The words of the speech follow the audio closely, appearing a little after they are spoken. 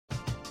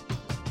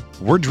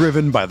We're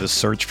driven by the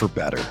search for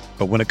better.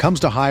 But when it comes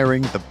to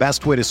hiring, the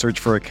best way to search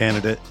for a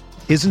candidate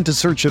isn't to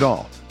search at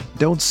all.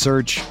 Don't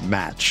search,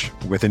 match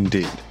with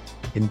Indeed.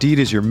 Indeed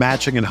is your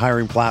matching and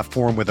hiring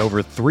platform with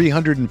over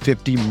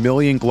 350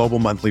 million global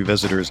monthly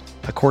visitors,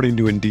 according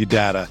to Indeed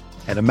data,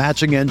 and a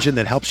matching engine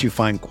that helps you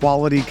find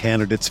quality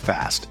candidates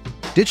fast.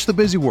 Ditch the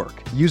busy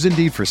work. Use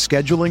Indeed for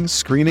scheduling,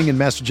 screening, and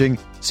messaging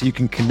so you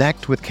can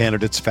connect with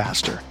candidates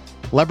faster.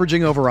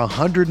 Leveraging over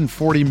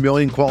 140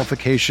 million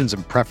qualifications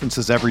and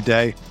preferences every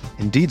day,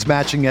 Indeed's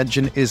matching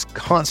engine is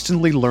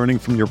constantly learning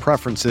from your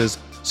preferences,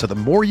 so the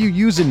more you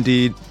use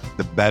Indeed,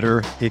 the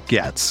better it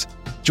gets.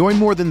 Join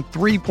more than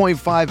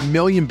 3.5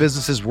 million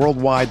businesses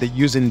worldwide that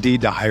use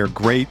Indeed to hire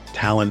great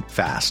talent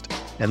fast.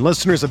 And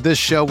listeners of this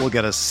show will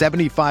get a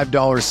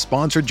 $75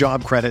 sponsored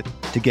job credit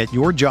to get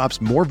your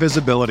jobs more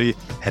visibility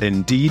at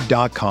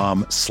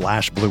Indeed.com/Blue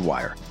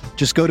Wire.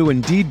 Just go to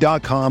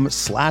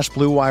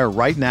Indeed.com/Blue Wire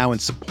right now and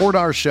support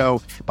our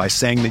show by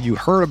saying that you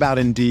heard about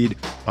Indeed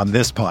on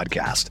this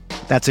podcast.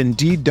 That's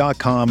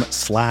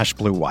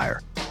Indeed.com/Blue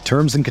Wire.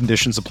 Terms and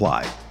conditions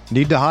apply.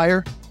 Need to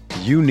hire?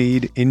 You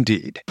need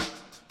Indeed.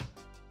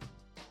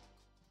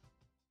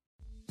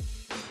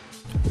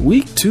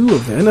 Week 2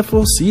 of the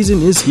NFL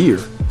season is here.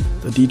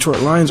 The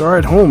Detroit Lions are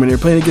at home and they're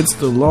playing against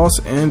the Los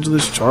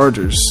Angeles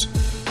Chargers.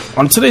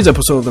 On today's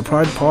episode of the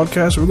Pride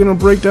Podcast, we're going to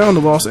break down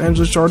the Los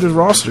Angeles Chargers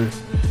roster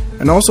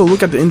and also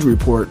look at the injury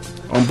report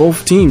on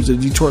both teams, the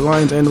Detroit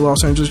Lions and the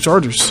Los Angeles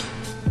Chargers.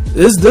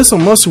 Is this a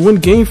must-win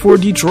game for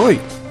Detroit?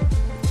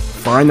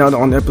 Find out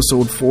on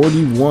episode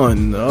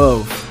 41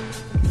 of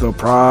the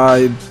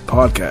Pride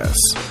Podcast.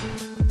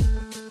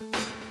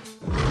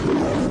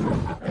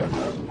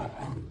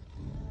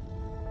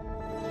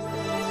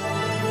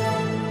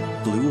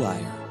 Blue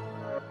Wire.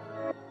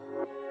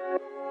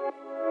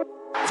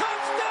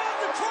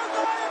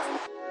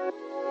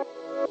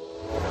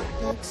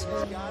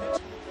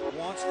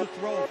 Wants to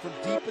throw from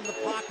deep in the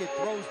pocket,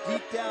 throws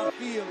deep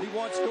downfield. He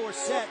wants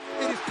Dorsett.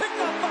 It is picked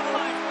up by the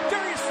line.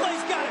 Darius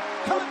Slay's got it.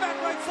 Coming back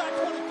right side,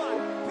 25.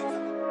 Picks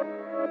up.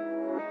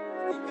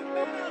 He's got a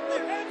man out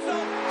there. End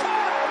zone.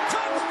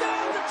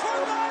 Touchdown,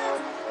 Detroit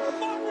Lions.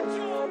 Marvin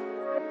Jones.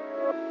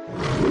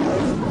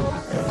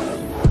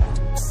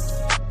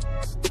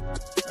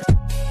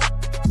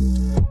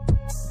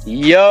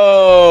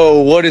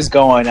 Yo, what is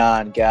going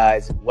on,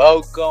 guys?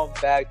 Welcome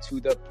back to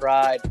the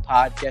Pride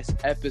Podcast,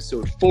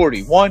 episode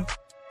 41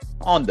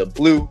 on the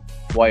Blue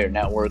Wire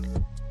Network.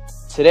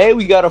 Today,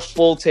 we got a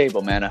full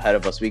table, man, ahead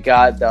of us. We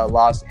got the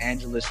Los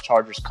Angeles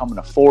Chargers coming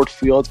to Ford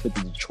Field for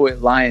the Detroit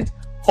Lions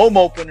home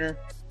opener.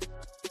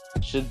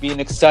 Should be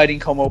an exciting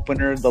home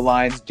opener. The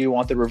Lions do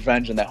want the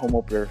revenge on that home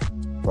opener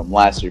from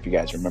last year, if you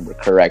guys remember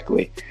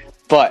correctly.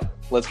 But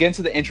let's get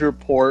into the injury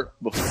report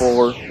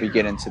before we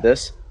get into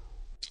this.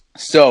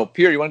 So,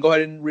 Pierre, you want to go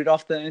ahead and read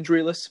off the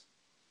injury list?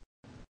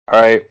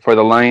 All right, for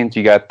the Lions,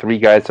 you got 3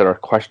 guys that are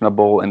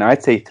questionable, and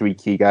I'd say 3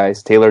 key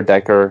guys: Taylor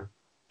Decker,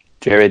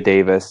 Jared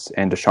Davis,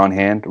 and Deshaun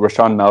Hand.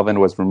 Rashawn Melvin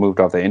was removed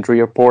off the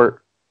injury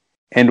report.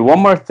 And one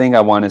more thing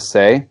I want to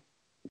say.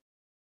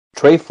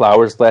 Trey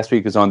Flowers last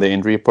week was on the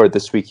injury report.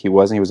 This week he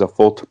wasn't. He was a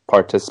full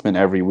participant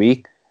every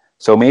week.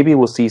 So maybe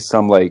we'll see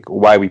some,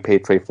 why we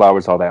paid Trey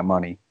Flowers all that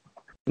money.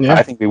 Yeah.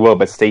 I think we will,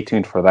 but stay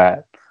tuned for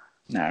that.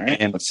 All right,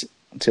 and let's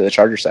to the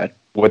Chargers side.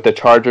 With the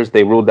Chargers,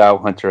 they ruled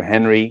out Hunter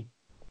Henry.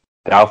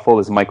 Doubtful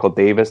is Michael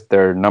Davis,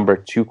 their number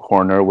 2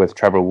 corner, with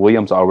Trevor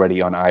Williams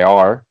already on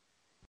IR.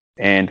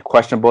 And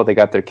questionable, they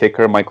got their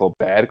kicker, Michael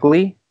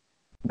Badgley,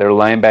 their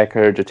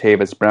linebacker,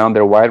 Jatavis Brown,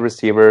 their wide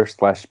receiver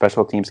 /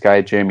 special teams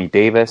guy, Jeremy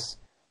Davis,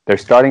 their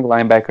starting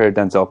linebacker,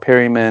 Denzel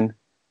Perryman,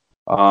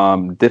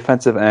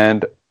 defensive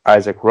end,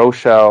 Isaac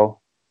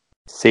Rochelle,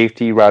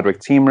 safety, Roderick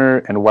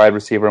Teamer, and wide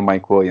receiver,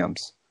 Mike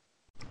Williams.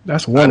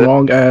 That's one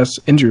long-ass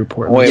injury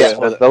report.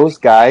 Those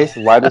guys,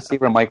 wide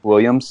receiver Mike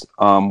Williams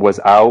was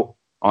out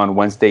on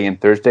Wednesday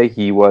and Thursday.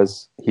 He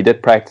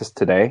did practice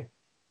today.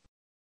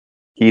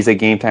 He's a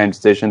game-time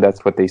decision.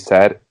 That's what they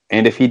said.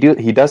 And if he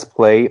does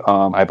play,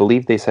 I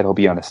believe they said he'll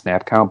be on a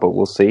snap count, but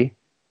we'll see.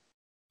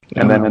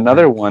 And then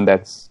another one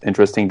that's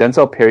interesting,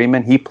 Denzel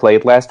Perryman, he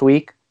played last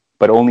week,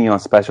 but only on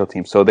special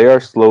teams. So they are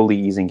slowly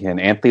easing in.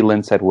 Anthony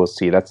Lynn said we'll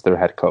see. That's their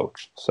head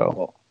coach.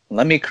 So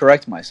let me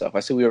correct myself.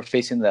 I said we were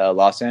facing the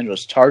Los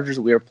Angeles Chargers.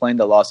 We were playing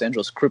the Los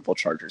Angeles Cripple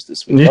Chargers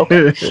this week.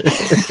 Okay.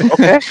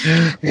 Okay.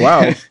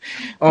 Wow.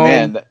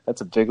 Man,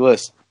 that's a big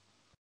list.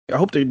 I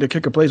hope the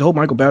kicker plays. I hope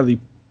Michael Badgley,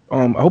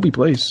 I hope he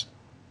plays.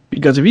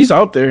 Because if he's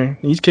out there,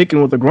 he's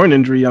kicking with a groin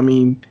injury, I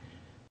mean,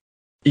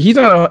 he's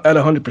not at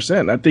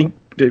 100%. I think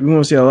that we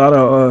want to see a lot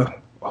of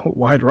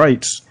wide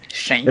rights.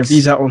 Shanks. If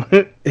he's out on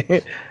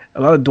a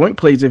lot of doink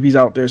plays if he's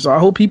out there. So I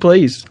hope he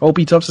plays. I hope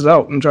he toughs it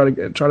out and try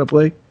to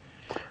play.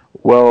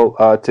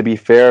 Well, to be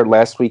fair,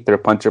 last week their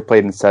puncher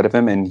played instead of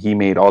him, and he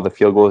made all the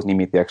field goals, and he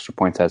made the extra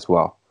points as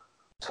well.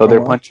 So their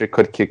puncher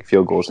could kick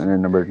field goals in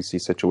an emergency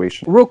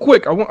situation. Real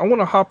quick, I want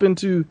to hop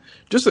into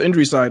just the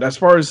injury side. As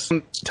far as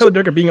Taylor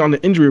Decker being on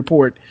the injury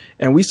report,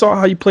 and we saw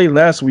how he played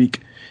last week,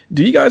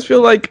 do you guys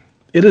feel like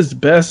it is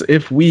best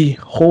if we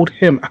hold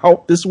him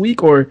out this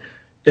week, or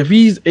if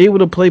he's able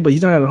to play, but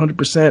he's not at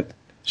 100%,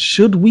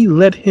 should we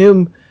let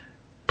him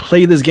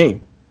play this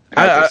game?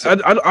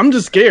 I'm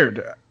just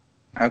scared.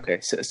 Okay,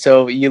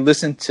 so you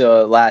listened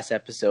to last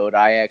episode.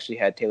 I actually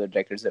had Taylor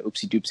Decker as the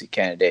oopsie doopsie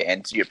candidate,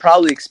 and you're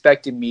probably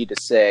expecting me to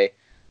say,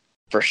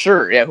 for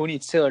sure, yeah, who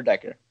needs Taylor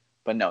Decker?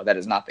 But no, that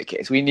is not the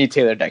case. We need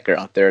Taylor Decker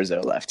out there as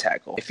our left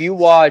tackle. If you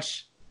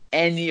watch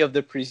any of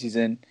the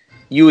preseason,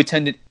 you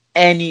attended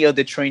any of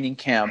the training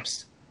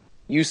camps,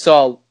 you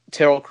saw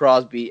Terrell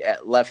Crosby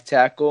at left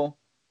tackle,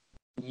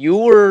 you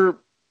were,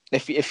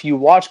 if you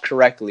watch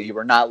correctly, you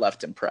were not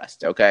left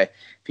impressed, okay?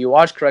 If you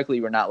watch correctly,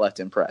 you were not left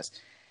impressed.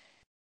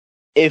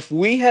 If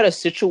we had a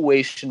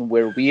situation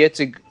where we had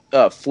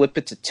to flip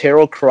it to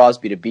Terrell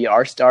Crosby to be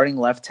our starting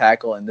left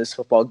tackle in this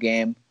football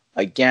game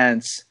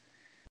against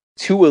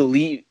two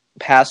elite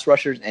pass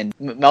rushers and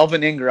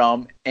Melvin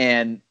Ingram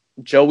and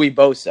Joey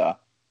Bosa,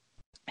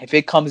 if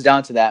it comes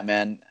down to that,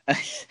 man,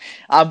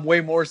 I'm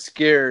way more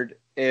scared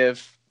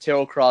if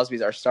Terrell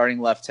Crosby's our starting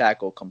left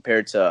tackle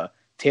compared to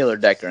Taylor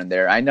Decker in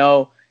there. I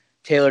know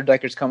Taylor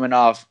Decker's coming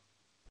off,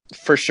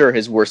 for sure,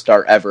 his worst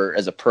start ever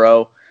as a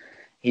pro.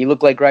 He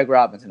looked like Greg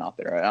Robinson out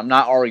there. I'm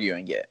not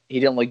arguing it. He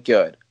didn't look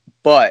good.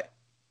 But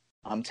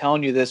I'm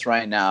telling you this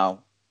right now,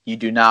 you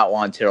do not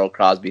want Terrell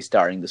Crosby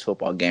starting this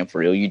football game for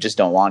real. You just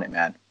don't want it,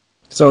 man.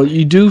 So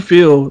you do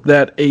feel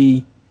that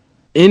a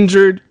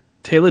injured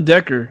Taylor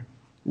Decker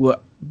will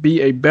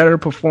be a better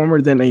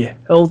performer than a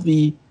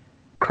healthy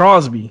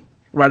Crosby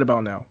right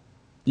about now.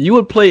 You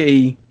would play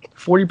a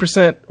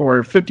 40%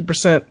 or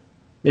 50%,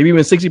 maybe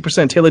even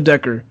 60% Taylor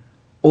Decker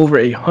over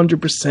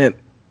 100%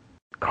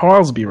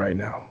 Crosby right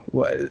now.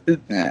 What?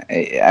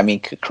 I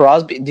mean,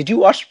 Crosby. Did you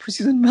watch the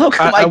preseason,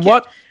 Malcolm? I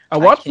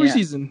watched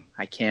preseason.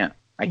 I can't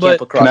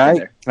put Crosby in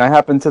there. Can I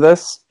hop into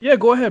this? Yeah,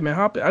 go ahead, man.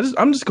 Hop in.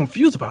 I'm just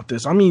confused about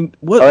this. I mean,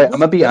 what? All right, I'm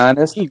gonna be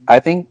honest. I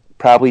think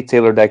probably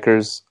Taylor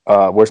Decker's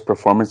worst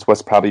performance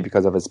was probably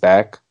because of his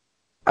back.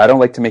 I don't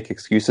like to make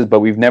excuses,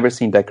 but we've never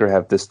seen Decker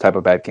have this type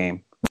of bad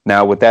game.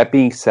 Now, with that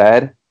being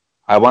said,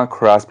 I want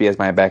Crosby as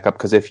my backup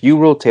because if you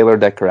rule Taylor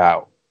Decker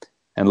out,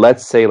 and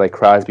let's say like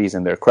Crosby's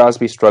in there,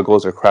 Crosby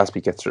struggles or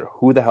Crosby gets through,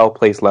 who the hell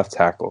plays left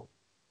tackle?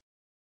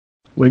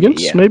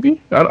 Wiggins,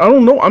 maybe? I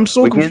don't know. I'm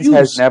so Wiggins confused.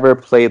 has never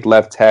played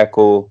left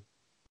tackle.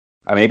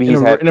 Maybe he's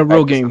had in a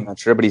real game. I'm not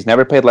sure, but he's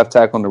never played left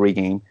tackle in the real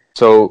game.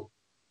 So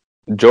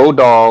Joe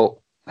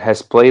Dahl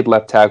has played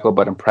left tackle,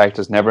 but in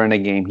practice, never in a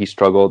game. He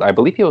struggled. I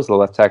believe he was the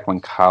left tackle in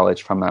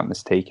college, if I'm not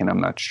mistaken.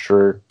 I'm not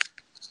sure.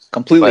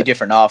 Completely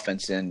different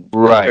offense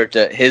compared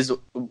to his at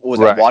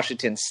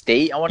Washington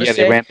State, I want to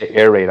say. Yeah, they ran the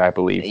air raid, I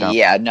believe.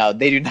 Yeah, no,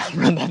 they do not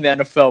run that in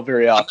the NFL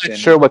very often. I'm not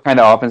sure what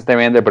kind of offense they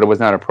ran there, but it was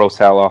not a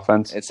pro-style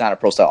offense. It's not a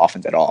pro-style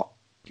offense at all.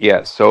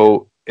 Yeah,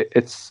 so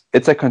it's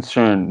a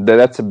concern.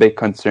 That's a big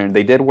concern.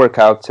 They did work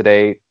out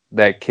today.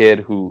 That kid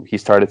who he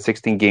started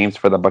 16 games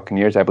for the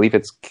Buccaneers, I believe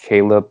it's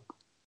Caleb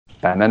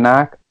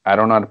Benanac. I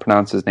don't know how to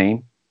pronounce his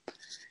name.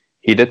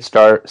 He did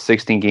start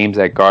 16 games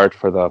at guard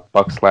for the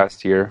Bucs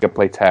last year. He could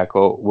play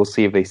tackle. We'll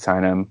see if they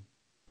sign him.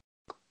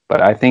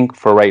 But I think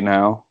for right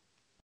now,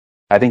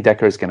 I think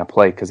Decker is going to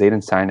play because they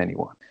didn't sign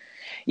anyone.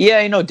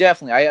 Yeah,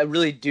 definitely. I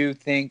really do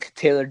think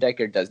Taylor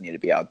Decker does need to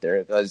be out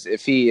there because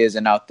if he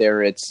isn't out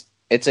there, it's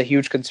a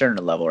huge concern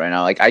level right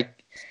now. Like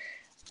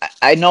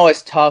I know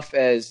as tough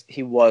as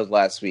he was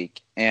last week,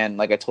 and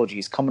like I told you,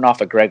 he's coming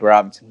off a Greg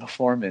Robinson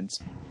performance.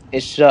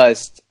 It's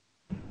just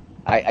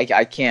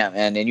I can't,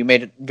 man. And you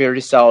made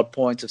very solid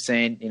points of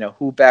saying,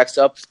 who backs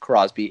up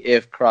Crosby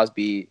if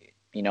Crosby,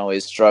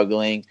 is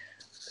struggling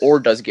or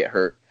does get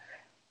hurt.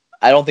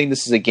 I don't think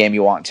this is a game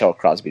you want Terrell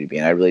Crosby to be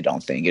in. I really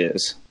don't think it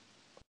is.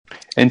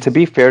 And to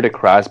be fair to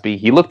Crosby,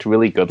 he looked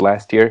really good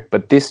last year,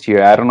 but this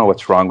year, I don't know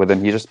what's wrong with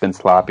him. He's just been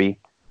sloppy.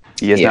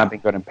 He has not been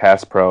good in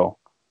pass pro.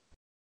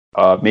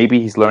 Maybe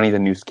he's learning the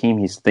new scheme.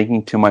 He's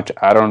thinking too much.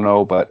 I don't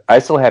know, but I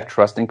still have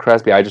trust in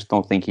Crosby. I just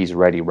don't think he's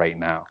ready right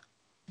now.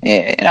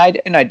 And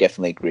I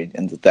definitely agree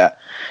with that.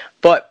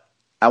 But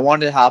I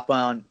wanted to hop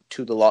on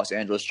to the Los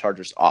Angeles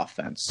Chargers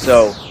offense.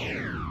 So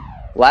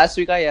last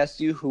week I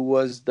asked you who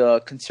was the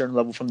concern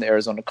level from the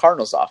Arizona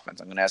Cardinals offense.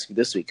 I'm going to ask you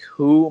this week.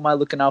 Who am I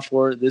looking out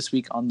for this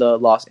week on the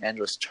Los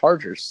Angeles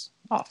Chargers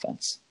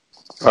offense?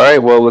 All right,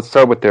 well, let's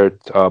start with their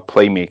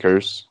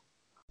playmakers.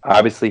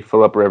 Obviously,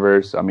 Phillip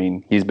Rivers,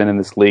 he's been in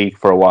this league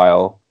for a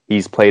while.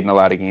 He's played in a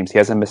lot of games. He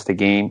hasn't missed a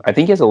game. I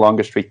think he has a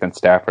longer streak than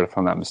Stafford, if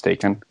I'm not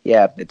mistaken.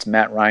 Yeah, it's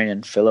Matt Ryan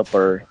and Phillip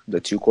are the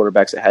two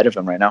quarterbacks ahead of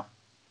him right now.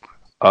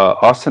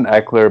 Austin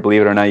Eckler,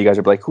 believe it or not, you guys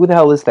are like, who the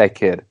hell is that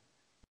kid?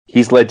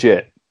 He's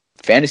legit.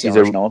 Fantasy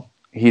owners know him.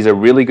 He's a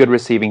really good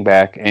receiving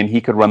back, and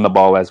he could run the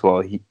ball as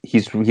well. He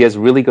has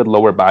really good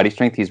lower body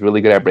strength. He's really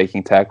good at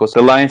breaking tackles.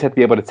 So the Lions have to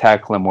be able to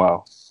tackle him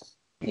well.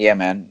 Yeah,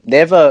 man. They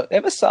have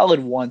a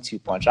solid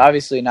 1-2 punch.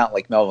 Obviously not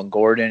like Melvin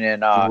Gordon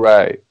and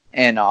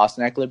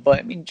Austin Eckler,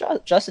 but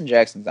Justin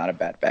Jackson's not a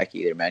bad back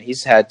either, man.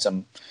 He's had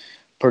some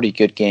pretty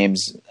good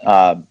games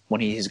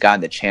when he's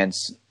gotten the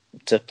chance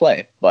to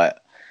play,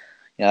 but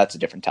that's a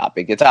different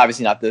topic. It's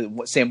obviously not the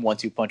same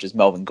 1-2 punch as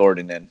Melvin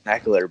Gordon and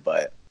Eckler,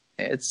 but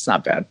it's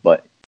not bad.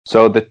 But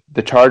So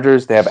the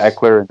Chargers, they have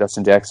Eckler and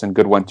Justin Jackson,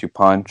 good 1-2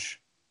 punch.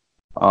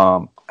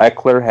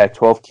 Eckler had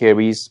 12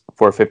 carries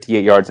for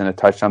 58 yards and a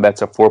touchdown.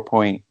 That's a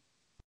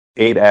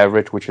 4.8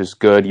 average, which is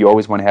good. You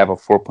always want to have a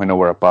 4.0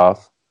 or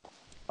above.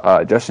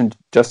 Justin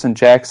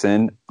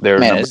Jackson,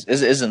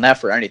 isn't that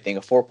for anything?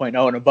 A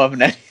 4.0 and above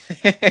in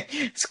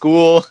anything?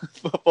 School,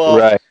 football.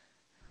 Right.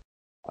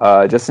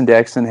 Justin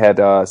Jackson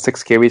had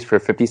 6 carries for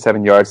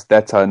 57 yards.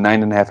 That's a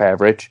 9.5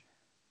 average.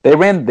 They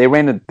ran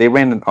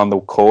it on the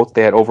Colts.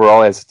 They had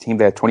overall as a team,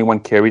 they had 21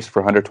 carries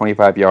for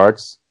 125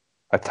 yards,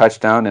 a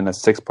touchdown, and a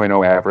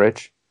 6.0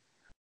 average.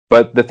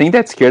 But the thing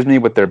that scares me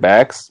with their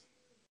backs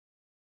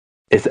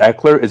is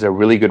Eckler is a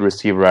really good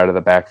receiver out of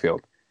the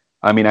backfield.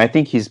 I mean, I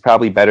think he's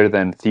probably better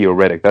than Theo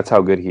Riddick. That's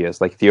how good he is,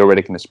 like Theo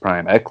Riddick in his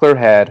prime. Eckler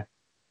had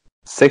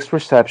 6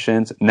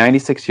 receptions,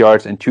 96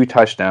 yards, and 2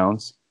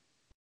 touchdowns,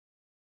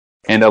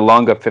 and a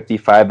long of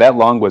 55. That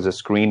long was a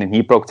screen, and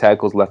he broke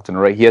tackles left and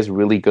right. He has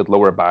really good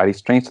lower body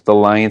strength, so the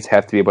Lions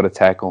have to be able to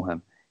tackle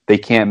him. They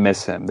can't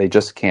miss him. They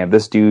just can't.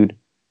 This dude,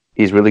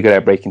 he's really good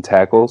at breaking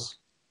tackles.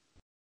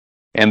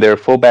 And their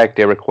fullback,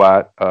 Derek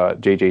Watt,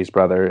 JJ's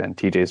brother and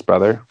TJ's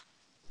brother.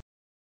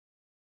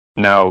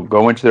 Now,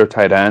 going to their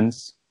tight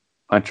ends,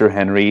 Hunter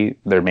Henry,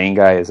 their main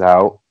guy, is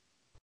out.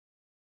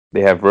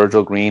 They have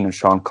Virgil Green and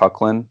Sean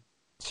Coughlin.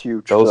 It's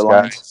huge. Those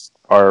guys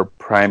are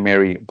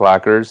primary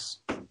blockers.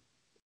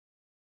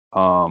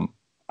 I'm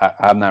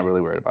not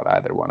really worried about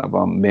either one of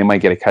them. They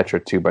might get a catch or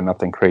two, but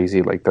nothing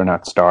crazy. Like, they're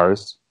not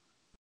stars.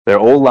 Their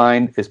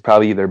O-line is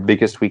probably their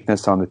biggest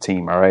weakness on the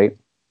team, all right?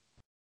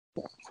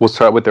 We'll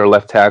start with their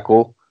left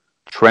tackle,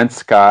 Trent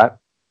Scott.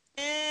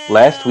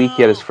 Last week,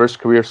 he had his first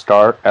career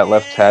start at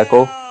left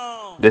tackle.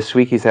 This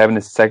week, he's having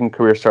his second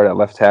career start at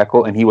left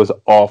tackle, and he was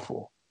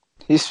awful.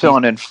 He's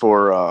filling in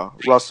for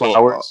Russell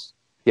Flowers.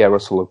 Yeah,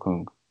 Russell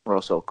Okung.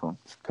 Russell Okung.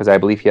 Because I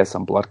believe he has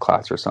some blood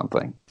clots or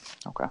something.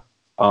 Okay.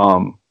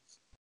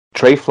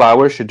 Trey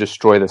Flowers should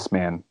destroy this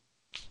man.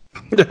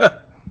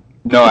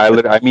 No,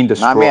 I mean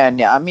destroy.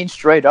 I mean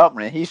straight up,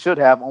 man. He should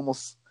have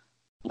almost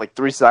like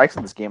 3 sacks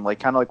in this game, like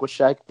kind of like what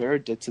Shaq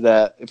Barrett did to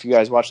that. If you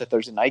guys watched that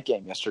Thursday night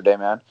game yesterday,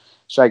 man,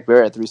 Shaq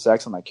Barrett had 3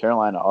 sacks on that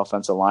Carolina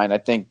offensive line. I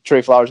think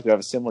Trey Flowers could have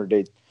a similar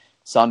day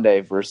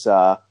Sunday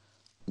versus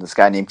this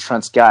guy named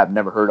Trent Scott. I've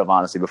never heard of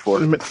honestly before.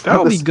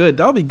 That'll be good.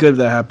 That'll be good if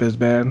that happens,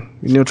 man.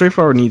 You know, Trey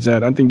Flowers needs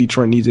that. I think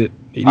Detroit needs it.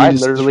 I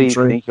literally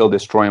think he'll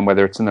destroy him,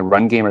 whether it's in the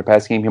run game or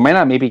pass game. He might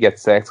not maybe get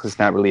sacks because he's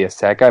not really a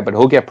sack guy, but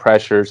he'll get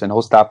pressures and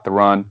he'll stop the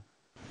run.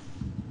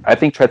 I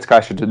think Trent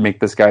Scott should make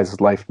this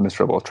guy's life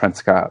miserable. Trent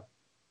Scott.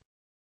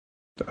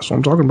 That's what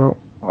I'm talking about.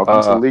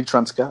 Welcome to the league,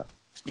 Trent Scott.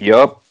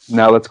 Yup.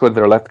 Now let's go to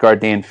their left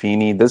guard, Dan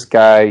Feeney. This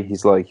guy,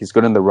 he's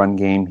good in the run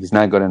game. He's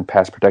not good in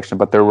pass protection,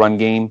 but their run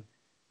game,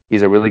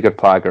 he's a really good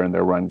plugger in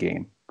their run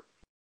game.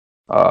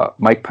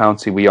 Mike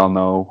Pouncey, we all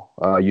know,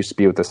 used to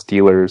be with the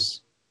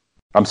Steelers.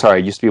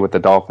 Used to be with the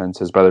Dolphins.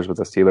 His brother's with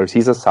the Steelers.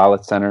 He's a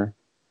solid center.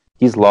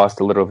 He's lost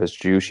a little of his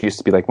juice. He used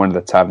to be like one of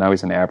the top. Now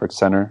he's an average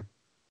center.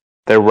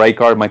 Their right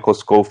guard, Michael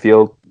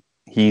Schofield,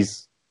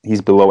 he's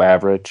below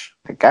average.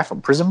 The guy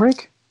from Prison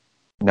Break?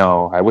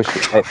 No, I wish.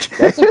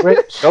 That's a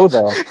great show,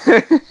 though.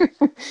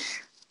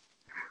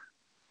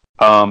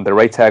 The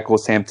right tackle,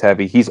 Sam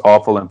Tevy, he's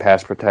awful in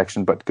pass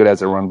protection, but good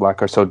as a run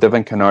blocker. So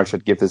Devin Kennard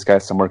should give this guy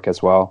some work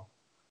as well.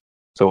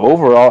 So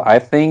overall, I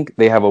think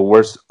they have a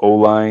worse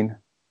O-line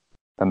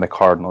than the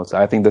Cardinals.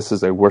 I think this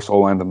is a worse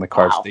O-line than the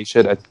Cards. Wow. They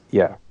should,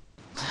 yeah.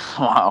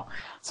 Wow.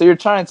 So you're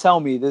trying to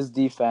tell me this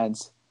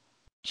defense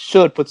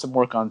should put some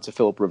work on to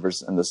Phillip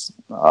Rivers in this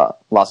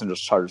Los Angeles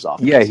Chargers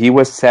offense. Yeah, he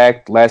was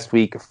sacked last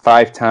week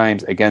 5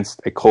 times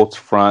against a Colts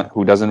front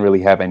who doesn't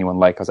really have anyone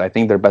like us. I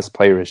think their best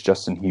player is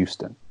Justin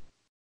Houston.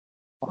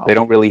 Wow. They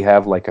don't really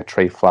have like a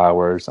Trey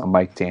Flowers, a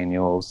Mike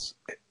Daniels.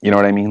 You know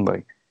what I mean?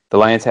 Like the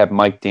Lions have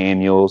Mike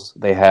Daniels,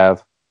 they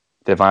have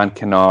Devon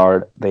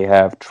Kennard, they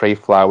have Trey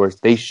Flowers.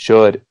 They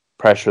should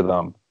pressure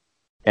them,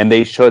 and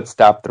they should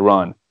stop the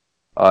run.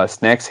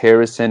 Snacks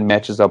Harrison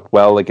matches up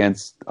well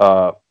against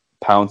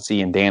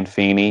Pouncey and Dan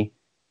Feeney,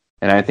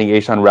 and I think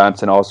A'Shawn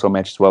Robinson also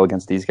matches well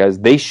against these guys.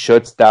 They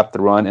should stop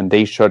the run, and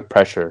they should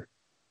pressure.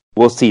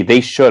 We'll see.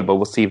 They should, but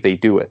we'll see if they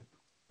do it.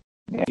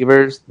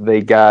 Receivers,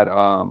 they got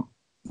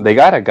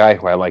a guy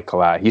who I like a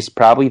lot. He's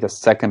probably the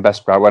second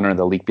best route runner in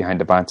the league behind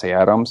Devontae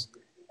Adams,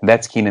 and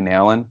that's Keenan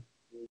Allen.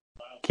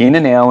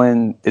 Keenan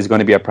Allen is going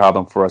to be a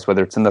problem for us,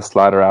 whether it's in the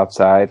slot or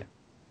outside.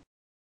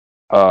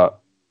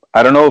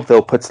 I don't know if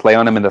they'll put Slay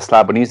on him in the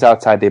slot, but when he's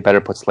outside, they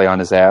better put Slay on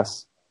his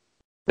ass.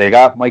 They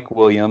got Mike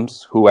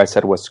Williams, who I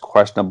said was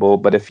questionable,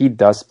 but if he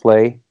does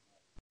play,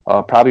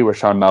 probably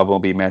Rashaan Melvin will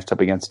be matched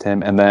up against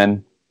him. And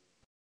then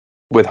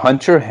with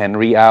Hunter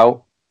Henry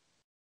out,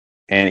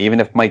 and even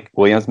if Mike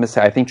Williams misses,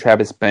 I think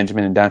Travis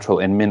Benjamin and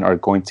Dontrell Inman are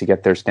going to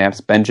get their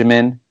snaps.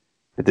 Benjamin,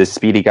 this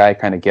speedy guy,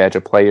 kind of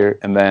gadget player,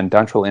 and then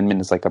Dontrell Inman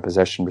is like a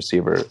possession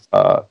receiver.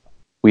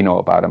 We know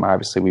about him.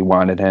 Obviously, we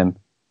wanted him.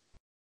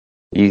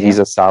 He's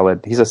a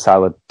solid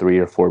 3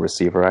 or 4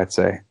 receiver, I'd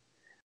say.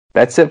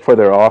 That's it for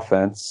their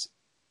offense.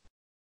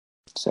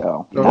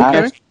 So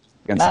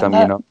against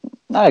them.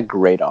 Not a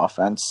great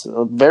offense.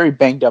 A very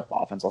banged up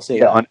offense. I'll say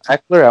that. On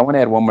Eckler, I want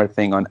to add one more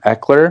thing. On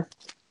Eckler,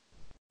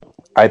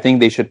 I think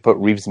they should put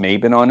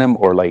Reeves-Maybin on him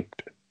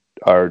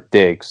or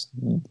Diggs,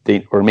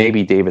 or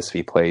maybe Davis if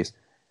he plays.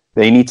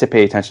 They need to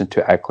pay attention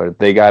to Eckler.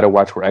 They got to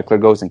watch where Eckler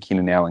goes and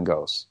Keenan Allen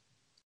goes.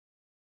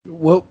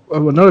 Well,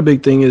 another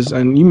big thing is,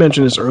 and you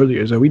mentioned this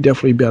earlier, is that we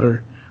definitely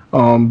better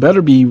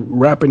be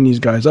wrapping these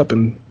guys up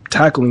and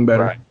tackling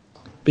better. Right.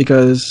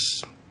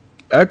 Because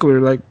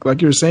Eckler,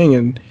 like you were saying,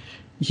 and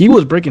he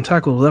was breaking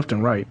tackles left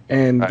and right.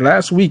 And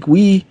last week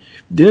we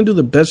didn't do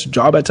the best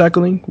job at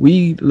tackling.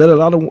 We let a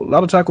lot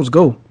of tackles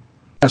go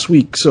last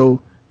week.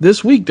 So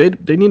this week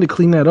they need to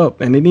clean that up,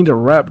 and they need to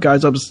wrap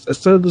guys up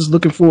instead of just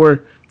looking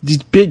for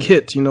these big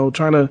hits.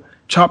 Trying to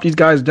chop these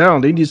guys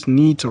down. They just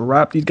need to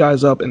wrap these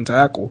guys up and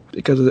tackle,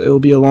 because it'll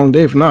be a long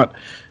day if not.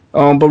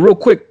 But real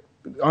quick,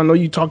 I know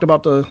you talked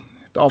about the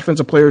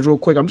offensive players real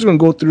quick. I'm just going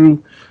to go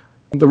through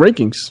the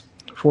rankings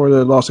for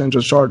the Los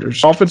Angeles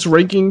Chargers. Offensive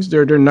rankings,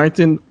 they're 9th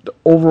in the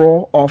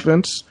overall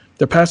offense.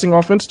 Their passing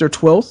offense, they're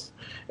 12th.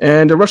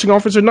 And their rushing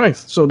offense, they're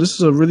 9th. So this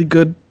is a really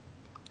good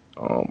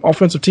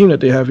offensive team that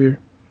they have here.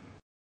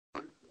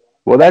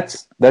 Well,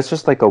 that's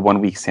just like a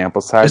 1 week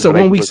sample size. It's a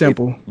 1 week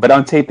sample. But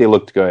on tape, they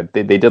looked good.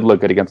 They did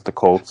look good against the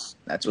Colts.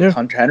 That's with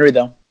Hunter Henry,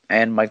 though,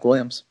 and Mike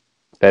Williams.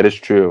 That is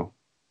true.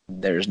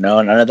 There's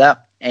none of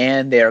that.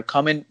 And they are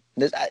coming.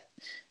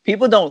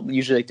 People don't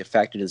usually like to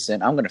factor this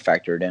in. I'm going to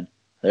factor it in.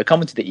 They're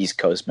coming to the East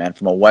Coast, man,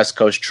 from a West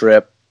Coast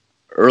trip.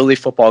 Early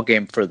football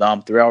game for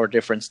them, 3-hour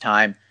difference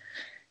time.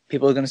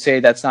 People are going to say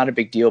that's not a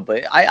big deal,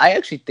 but I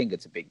actually think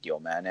it's a big deal,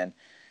 man. And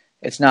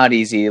it's not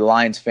easy.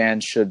 Lions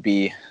fans should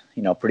be,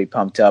 pretty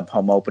pumped up.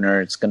 Home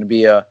opener. It's going to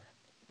be a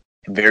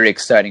very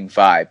exciting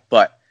vibe.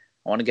 But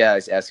I want to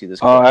ask you this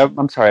question.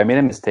 I'm sorry. I made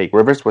a mistake.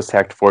 Rivers was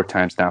sacked 4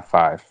 times, not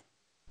 5.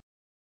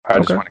 I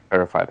just want to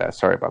clarify that.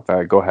 Sorry about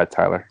that. Go ahead,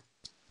 Tyler.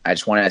 I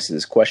just want to ask you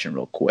this question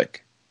real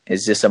quick.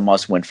 Is this a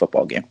must-win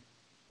football game?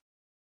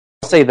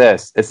 I'll say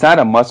this. It's not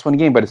a must-win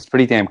game, but it's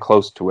pretty damn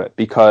close to it.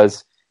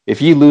 Because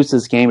if you lose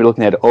this game, you're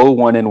looking at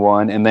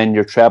 0-1-1, and then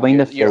you're traveling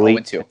to Philly.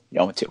 You're 0-2.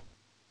 You're 0-2.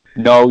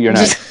 No, you're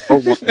not.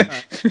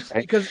 0-1,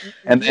 right?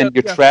 And then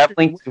you're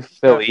traveling to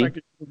Philly.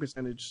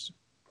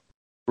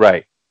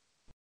 Right.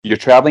 You're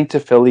traveling to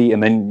Philly,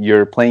 and then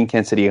you're playing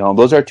Kansas City at home.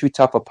 Those are 2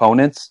 tough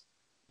opponents.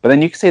 But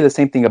then you can say the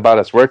same thing about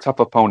us. We're a tough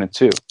opponent,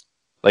 too.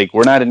 Like,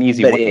 we're not an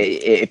easy one.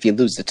 If you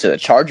lose to the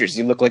Chargers,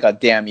 you look like a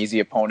damn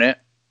easy opponent.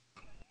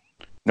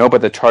 No,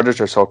 but the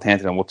Chargers are so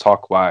talented, and we'll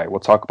talk why.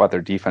 We'll talk about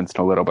their defense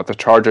in a little, but the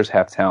Chargers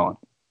have talent.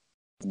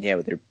 Yeah,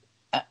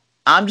 but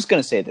I'm just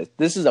going to say this.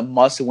 This is a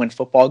must-win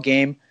football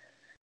game,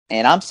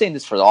 and I'm saying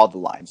this for all the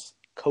lines.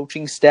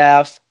 Coaching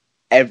staff,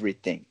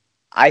 everything.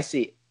 I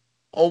see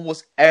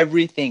almost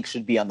everything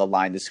should be on the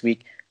line this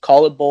week.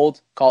 Call it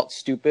bold, call it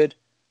stupid.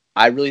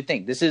 I really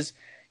think this is,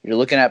 you're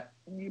looking at,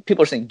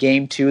 people are saying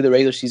game 2 of the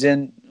regular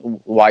season.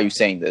 Why are you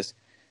saying this?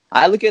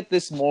 I look at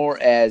this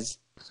more as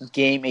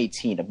game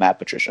 18 of Matt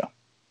Patricia.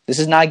 This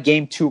is not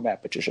game 2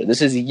 Matt Patricia.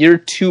 This is year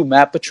 2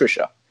 Matt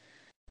Patricia.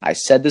 I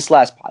said this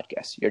last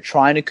podcast. You're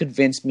trying to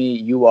convince me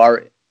you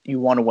want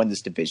to win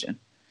this division.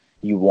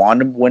 You want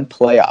to win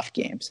playoff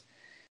games.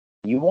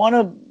 You want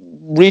to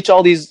reach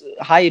all these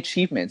high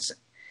achievements.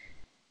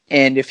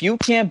 And if you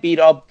can't beat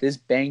up this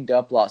banged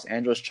up Los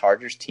Angeles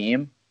Chargers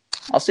team,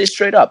 I'll say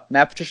straight up,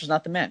 Matt Patricia's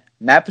not the man.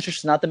 Matt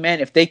Patricia's not the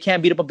man if they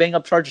can't beat up a bang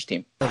up Chargers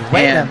team.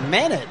 Wait a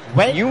minute.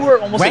 You were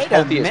almost as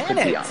healthy as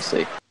could be,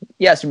 honestly.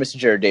 Yes, you're missing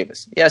Jared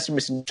Davis. Yes, you're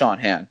missing Sean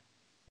Han.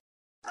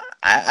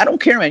 I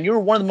don't care, man. You're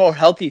one of the more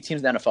healthy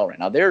teams in the NFL right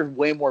now. There are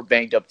way more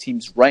banged up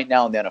teams right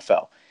now in the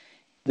NFL.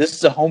 This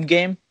is a home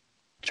game.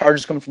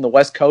 Chargers coming from the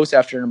West Coast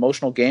after an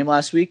emotional game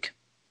last week.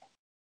 I'm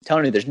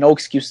telling you, there's no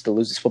excuse to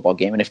lose this football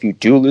game. And if you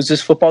do lose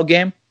this football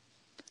game,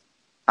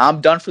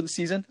 I'm done for the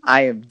season.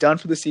 I am done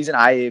for the season.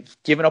 I have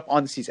given up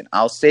on the season.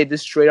 I'll say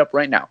this straight up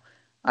right now.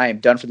 I am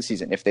done for the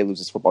season if they lose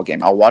this football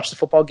game. I'll watch the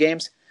football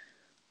games.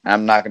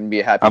 I'm not going to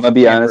be happy. I'm going to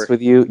be honest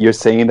with you. You're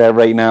saying that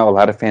right now. A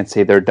lot of fans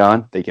say they're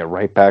done. They get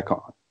right back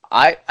on.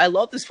 I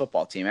love this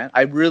football team, man.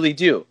 I really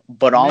do.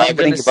 But all I'm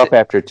going to give up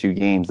after 2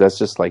 games. That's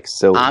just like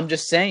silly. I'm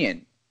just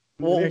saying.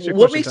 Well,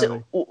 what makes it?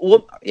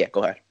 Yeah,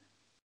 go ahead.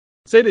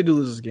 Say they do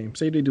lose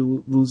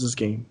this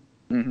game.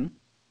 Mm-hmm.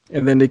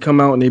 And then they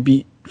come out and they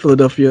beat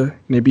Philadelphia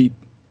and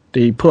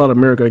they pull out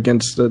America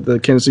against the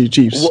Kansas City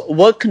Chiefs.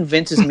 What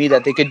convinces me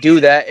that they could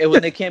do that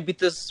when they can't beat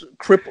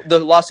the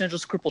Los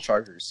Angeles Cripple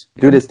Chargers?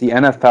 Dude, it's the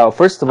NFL.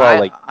 First of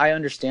all, I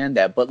understand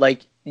that, but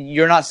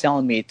you're not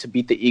selling me to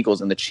beat the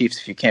Eagles and the Chiefs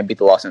if you can't beat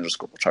the Los Angeles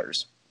Cripple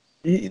Chargers.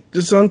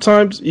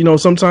 Sometimes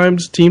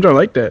teams are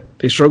like that.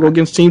 They struggle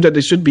against teams that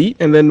they should beat,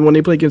 and then when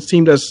they play against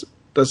teams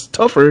that's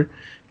tougher,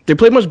 they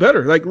play much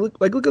better.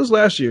 Look at us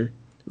last year.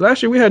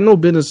 Last year we had no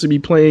business to be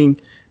playing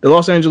the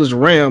Los Angeles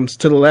Rams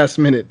to the last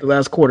minute, the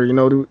last quarter.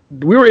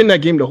 We were in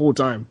that game the whole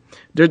time.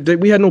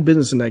 We had no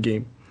business in that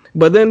game.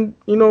 But then,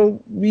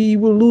 we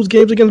will lose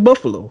games against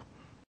Buffalo.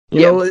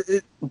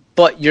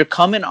 But you're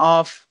coming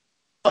off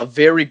a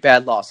very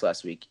bad loss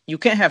last week. You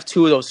can't have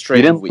 2 of those straight.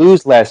 You didn't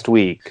lose last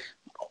week.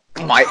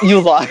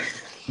 You lost.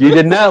 You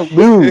did not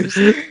lose.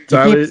 You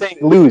Tyler, keep saying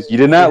lose. You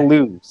did not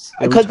lose.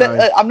 Because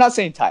I'm not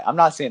saying tie. I'm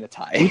not saying a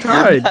tie. we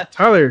tied.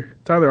 Tyler,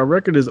 our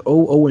record is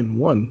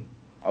 0-1.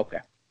 Okay.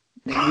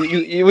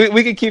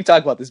 We can keep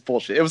talking about this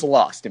bullshit. It was a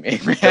loss to me.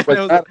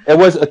 It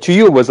was to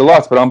you. It was a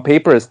loss, but on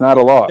paper, it's not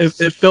a loss.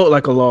 It felt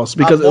like a loss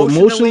because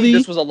emotionally,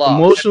 this was a loss.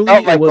 Emotionally,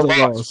 it was a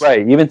loss.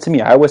 Right? Even to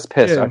me, I was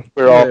pissed. Yeah,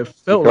 All it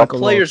felt like a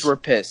players loss. were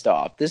pissed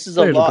off. This is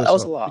a loss. That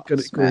was a loss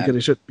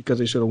because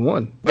they should have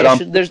won. But on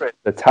paper,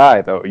 the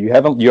tie though.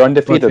 You're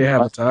undefeated. But they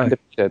have a tie.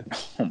 Undefeated.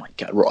 Oh my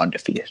god, we're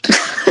undefeated.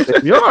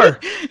 We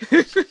are.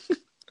 You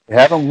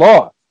haven't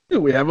lost.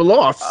 We have a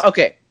loss.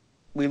 Okay,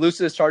 we lose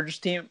to this Chargers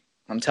team.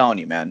 I'm telling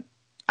you, man.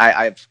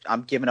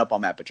 I'm giving up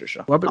on Matt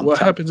Patricia. What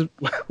happens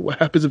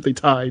if they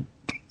tied?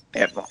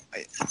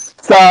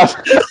 Stop.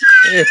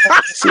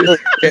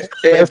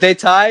 If they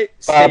tie,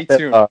 stay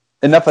tuned.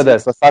 Enough of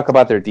this. Let's talk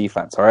about their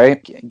defense. All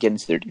right. Get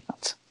into their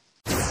defense.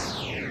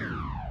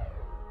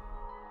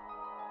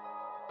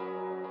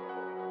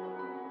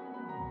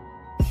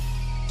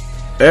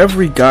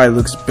 Every guy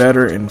looks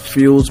better and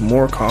feels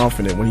more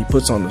confident when he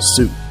puts on the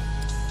suit.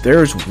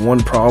 There's one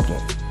problem.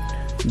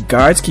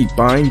 Guys keep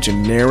buying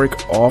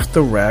generic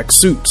off-the-rack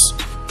suits.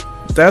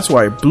 That's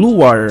why Blue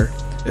Wire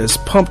is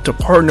pumped to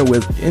partner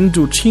with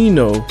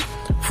Indochino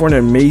for an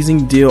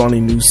amazing deal on a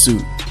new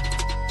suit.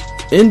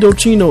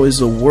 Indochino is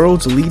the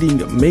world's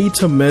leading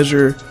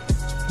made-to-measure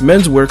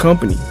menswear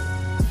company.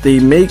 They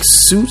make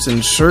suits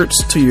and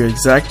shirts to your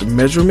exact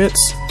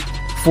measurements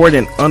for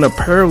an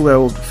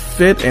unparalleled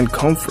fit and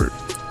comfort.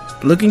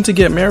 Looking to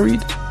get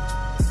married?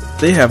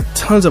 They have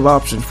tons of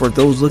options for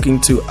those looking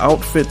to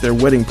outfit their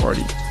wedding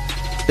party.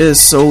 It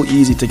is so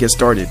easy to get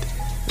started.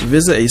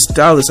 Visit a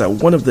stylist at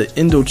one of the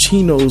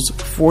Indochino's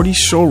 40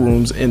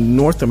 showrooms in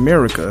North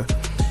America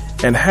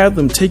and have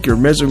them take your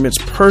measurements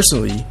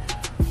personally,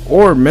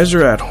 or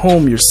measure at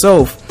home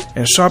yourself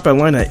and shop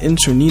online at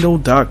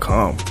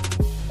Indochino.com.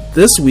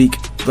 This week,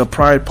 the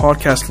Pride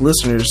Podcast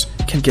listeners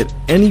can get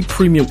any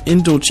premium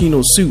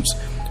Indochino suits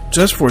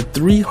just for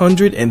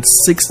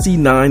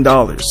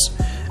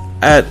 $369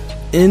 at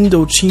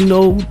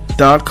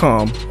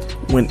Indochino.com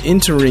when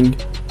entering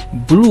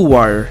Blue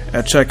Wire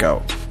at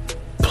checkout.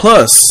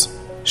 Plus,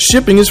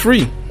 shipping is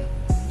free.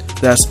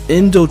 That's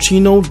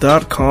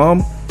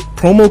Indochino.com,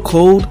 promo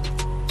code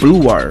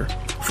Blue Wire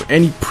for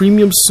any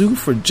premium suit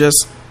for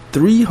just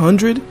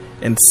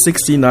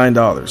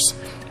 $369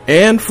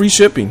 and free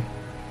shipping.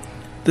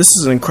 This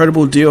is an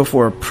incredible deal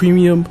for a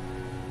premium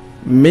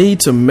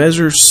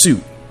made-to-measure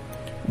suit.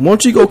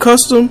 Once you go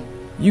custom,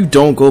 you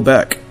don't go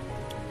back.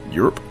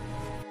 Europe.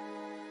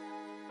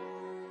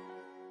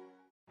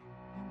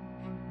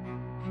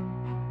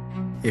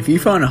 If you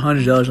found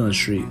 $100 on the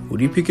street, would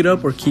you pick it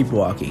up or keep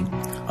walking?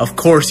 Of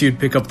course you'd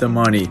pick up the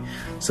money.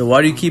 So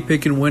why do you keep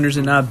picking winners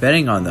and not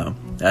betting on them?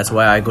 That's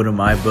why I go to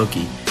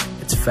MyBookie.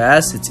 It's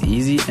fast, it's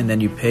easy, and then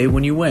you pay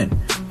when you win.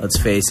 Let's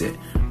face it,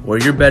 where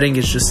you're betting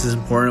is just as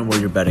important where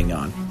you're betting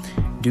on.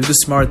 Do the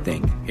smart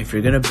thing. If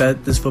you're going to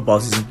bet this football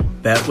season,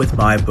 bet with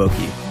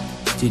MyBookie.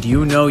 Did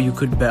you know you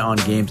could bet on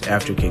games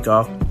after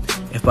kickoff?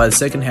 If by the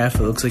second half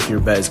it looks like your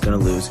bet is going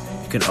to lose,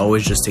 you can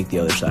always just take the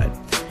other side.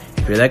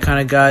 If you're that kind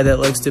of guy that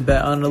likes to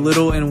bet on a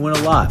little and win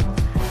a lot,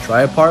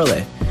 try a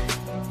parlay.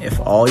 If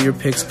all your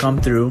picks come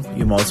through,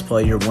 you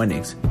multiply your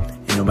winnings,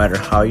 and no matter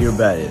how your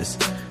bet is.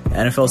 The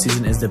NFL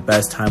season is the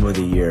best time of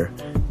the year.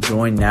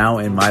 Join now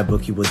and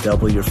MyBookie will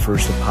double your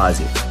first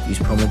deposit. Use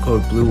promo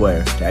code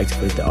BlueWire to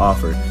activate the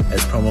offer.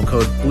 That's promo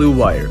code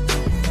BlueWire.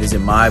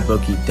 Visit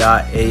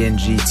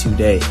mybookie.ag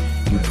today.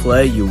 You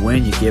play, you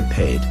win, you get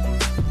paid.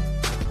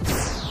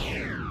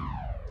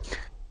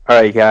 All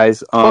right,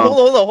 guys.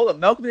 Hold on.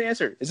 Malcolm didn't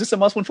answer. Is this a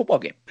must-win football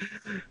game?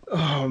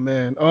 Oh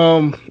man.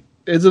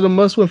 Is it a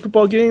must-win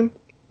football game?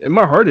 In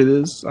my heart, it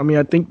is. I mean,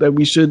 I think that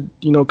we should,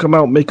 come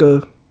out, make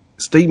a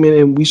statement,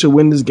 and we should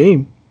win this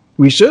game.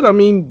 We should. I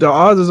mean, the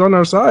odds is on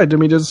our side. I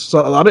mean, there's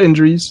a lot of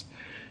injuries.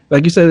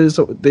 Like you said,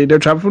 they're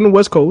traveling from the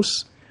West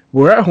Coast.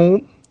 We're at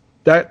home.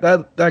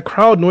 That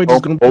crowd noise is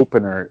going to be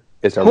opener.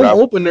 It's a home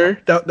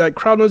opener. That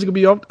crowd noise is going to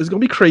be off. It's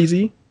going to be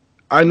crazy.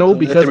 I know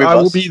because I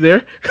will be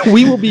there.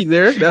 We will be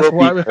there. That's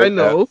why I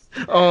know.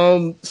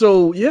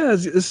 So yeah,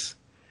 it's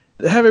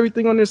they have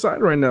everything on their side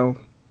right now,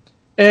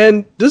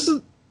 and this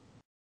is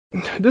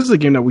a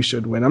game that we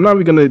should win. I'm not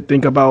even going to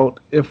think about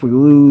if we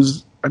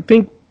lose. I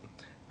think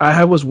I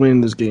have us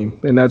win this game,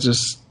 and that's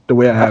just the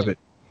way I have it.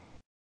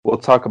 We'll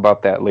talk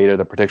about that later,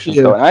 the predictions.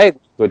 Yeah. So, and I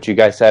what you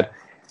guys said.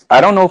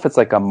 I don't know if it's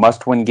like a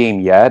must-win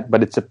game yet,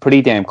 but it's a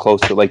pretty damn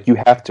close to you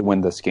have to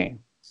win this game.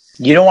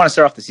 You don't want to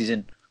start off the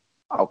season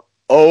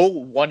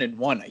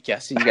 1-1, I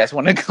guess. You guys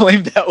want to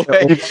claim that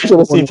way? You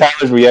should see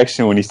Tyler's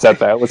reaction when he said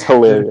that. It was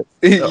hilarious.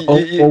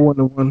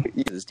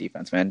 1-1. This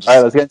defense, man. All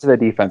right, let's get into the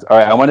defense. All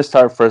right, I want to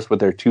start first with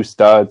their two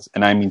studs,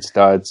 and I mean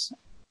studs.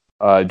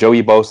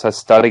 Joey Bosa,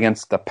 stud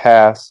against the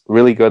pass,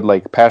 really good,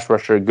 pass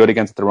rusher, good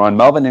against the run.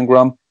 Melvin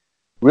Ingram,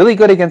 really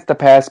good against the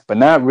pass, but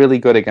not really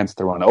good against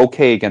the run.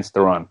 Okay against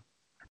the run.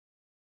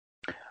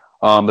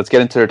 Let's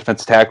get into their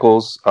defensive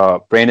tackles.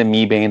 Brandon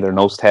Mebane, their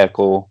nose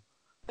tackle.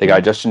 They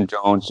got Justin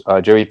Jones,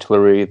 Jerry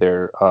Tillery,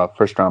 their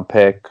first-round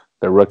pick,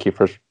 their rookie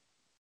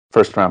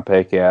first-round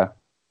pick, yeah.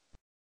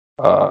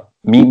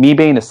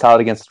 Mebane is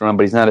solid against the run,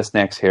 but he's not a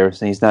Snacks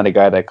Harrison. He's not a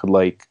guy that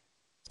could,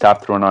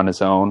 stop throwing on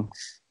his own.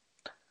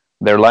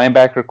 Their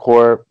linebacker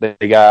core, they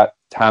got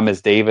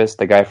Thomas Davis,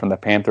 the guy from the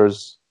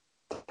Panthers.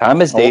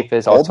 Thomas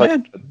Davis, I'll tell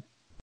you,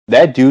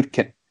 that dude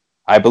can...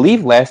 I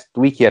believe last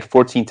week he had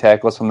 14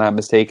 tackles, if I'm not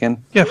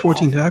mistaken. Yeah,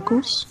 14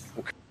 tackles?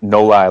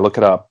 No lie, look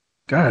it up.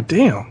 God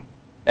damn.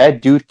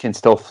 That dude can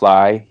still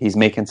fly. He's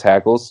making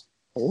tackles.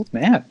 Old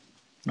man.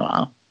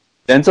 Wow.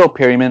 Denzel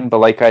Perryman, but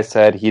like I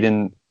said, he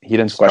didn't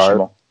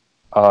start.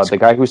 The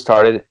guy who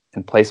started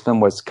in place of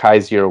him was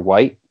Kaiser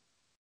White,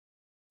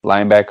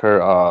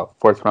 linebacker,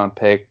 fourth-round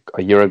pick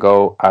a year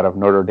ago out of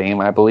Notre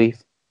Dame, I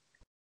believe.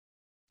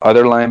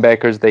 Other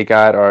linebackers they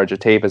got are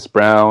Jatavis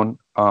Brown,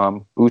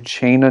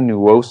 Uchenna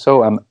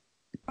Nwosu.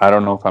 I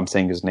don't know if I'm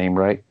saying his name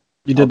right.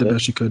 You did the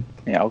best you could.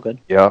 Yeah, all good.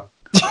 Yeah.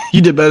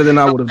 You did better than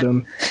I would have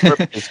done.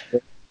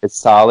 It's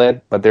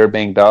solid, but they're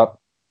banged up.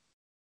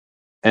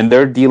 And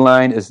their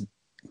D-line is,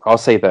 I'll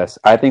say this,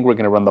 I think we're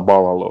going to run the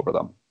ball all over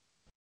them.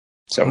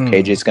 So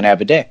KJ's going to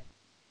have a day.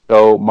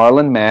 So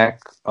Marlon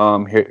Mack,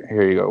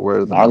 here you go.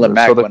 Marlon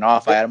Mack went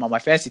off. I had him on my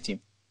fantasy team.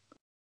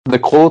 The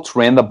Colts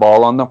ran the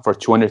ball on them for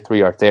 203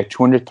 yards. They have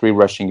 203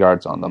 rushing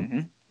yards on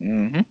them.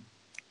 Mm-hmm. Mm-hmm.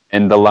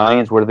 And the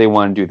Lions, what do they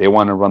want to do? They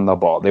want to run the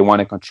ball. They want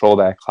to control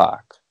that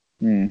clock.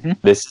 Mm-hmm.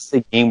 This is a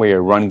game where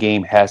your run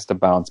game has to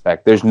bounce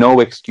back. There's no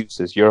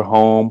excuses. You're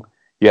home.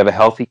 You have a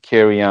healthy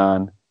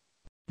carry-on.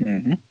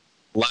 Mm-hmm.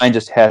 Line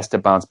just has to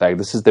bounce back.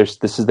 This is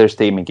their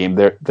statement game.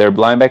 Their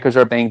linebackers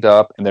are banged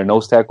up, and their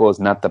nose tackle is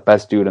not the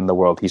best dude in the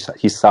world.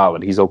 He's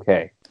solid. He's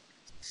okay.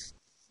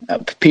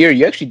 Pierre,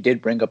 you actually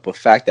did bring up a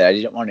fact that I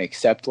didn't want to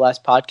accept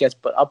last podcast,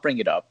 but I'll bring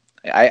it up.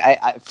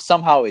 I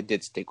somehow it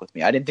did stick with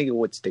me. I didn't think it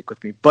would stick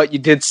with me, but you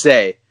did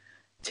say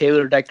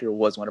Taylor Decker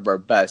was one of our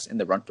best in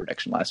the run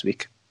protection last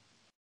week.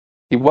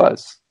 He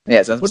was.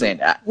 Yeah, so I'm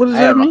saying. What does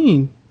that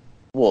mean?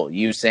 Well,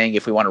 you saying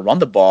if we want to run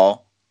the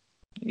ball,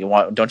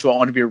 don't you want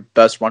one of your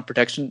best run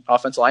protection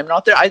offensive linemen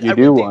out there? I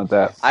really want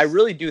that. I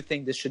really do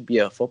think this should be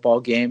a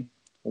football game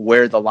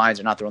where the Lions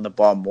are not throwing the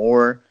ball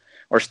more,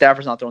 or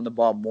Stafford's not throwing the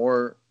ball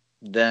more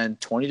than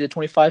 20 to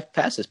 25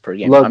 passes per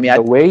game. Look,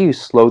 the way you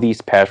slow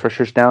these pass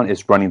rushers down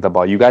is running the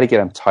ball. You got to get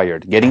them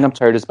tired. Getting them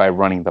tired is by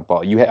running the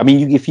ball.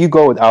 If you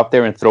go out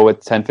there and throw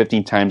it 10,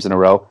 15 times in a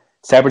row,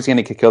 Stafford's going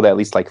to get killed at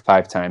least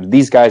 5 times.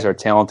 These guys are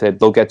talented.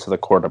 They'll get to the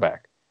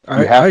quarterback.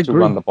 You have to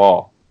run the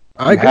ball.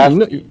 I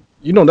agree.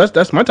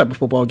 That's my type of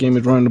football game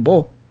is running the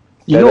ball.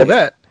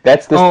 That.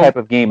 That's this type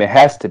of game. It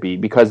has to be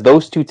because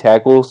those two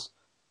tackles,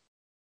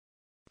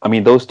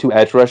 those two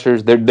edge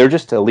rushers, they're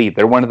just elite.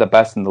 They're one of the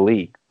best in the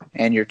league.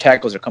 And your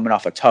tackles are coming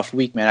off a tough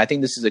week, man. I think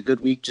this is a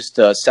good week just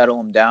to settle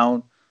them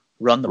down,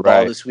 run the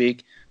ball this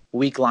week.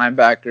 Weak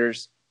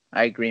linebackers.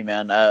 I agree,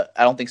 man. I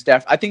don't think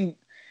I think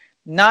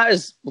not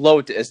as low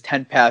as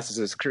 10 passes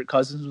as Kirk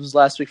Cousins was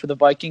last week for the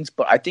Vikings,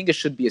 but I think it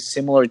should be a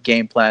similar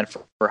game plan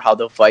for how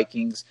the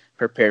Vikings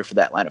prepared for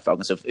that Atlanta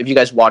Falcons. So if you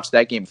guys watched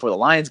that game before the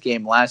Lions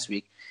game last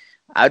week,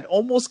 I'd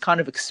almost kind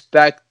of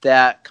expect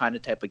that kind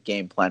of type of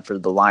game plan for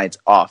the Lions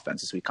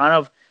offense this week, kind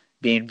of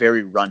being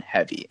very run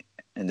heavy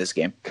in this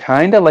game.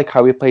 Kind of like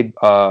how we played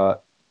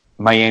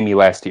Miami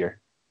last year.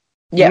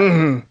 Yeah.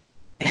 Mm-hmm.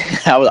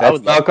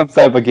 That's Malcolm's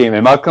type of game,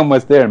 and Malcolm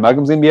was there, and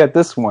Malcolm's going to be at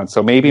this one,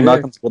 so maybe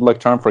Malcolm's good luck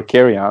charm for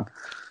carry-on.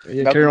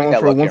 Yeah, carry on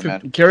for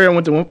 150. Carry on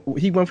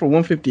he went for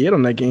 158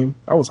 on that game.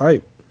 I was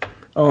hyped.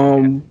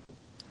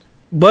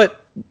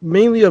 But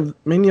mainly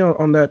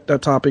on that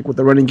topic with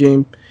the running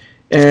game,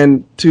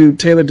 and to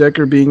Taylor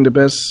Decker being the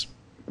best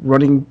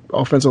running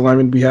offensive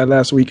lineman we had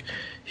last week,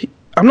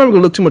 I'm not going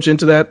to look too much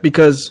into that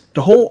because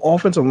the whole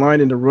offensive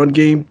line in the run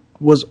game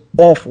was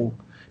awful.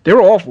 They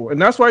were awful, and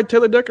that's why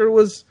Taylor Decker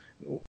was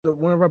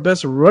one of our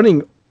best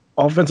running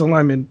offensive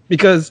linemen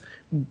because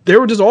they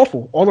were just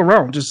awful all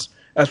around. Just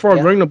as far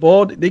as running the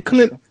ball, they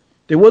couldn't.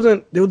 They were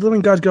letting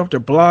guys get off their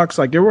blocks.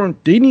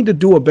 They need to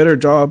do a better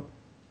job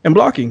in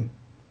blocking.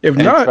 If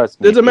not,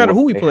 it doesn't matter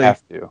who we play.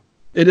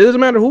 It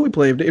doesn't matter who we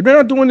play. If they're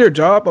not doing their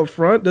job up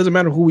front, it doesn't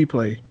matter who we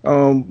play.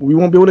 We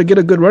won't be able to get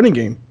a good running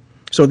game.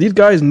 So these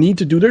guys need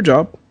to do their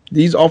job,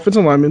 these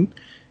offensive linemen,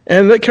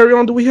 and let carry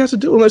on do what he has to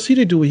do, and let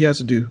CJ do what he has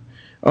to do.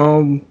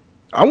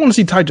 I want to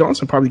see Ty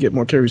Johnson probably get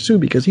more carries too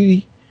because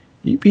he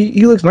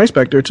looks nice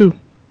back there too.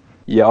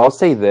 Yeah, I'll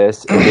say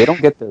this. If they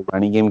don't get their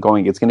running game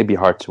going, it's going to be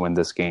hard to win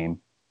this game.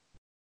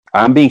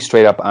 I'm being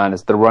straight up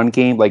honest. The run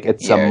game,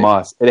 it's a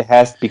must. It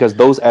has because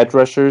those edge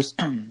rushers,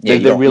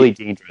 they're really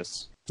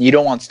dangerous. You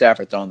don't want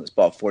Stafford throwing this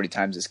ball 40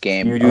 times this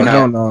game. You do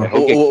not.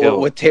 No.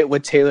 With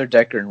Taylor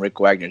Decker and Rick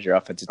Wagner as your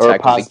offensive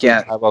tackles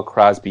again. How about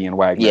Crosby and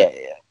Wagner? Yeah.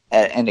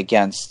 And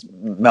against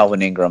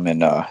Melvin Ingram and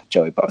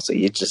Joey Bosa,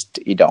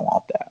 you don't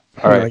want that.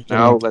 All right,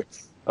 now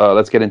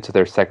let's get into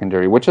their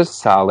secondary, which is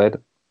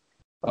solid.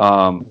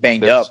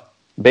 Banged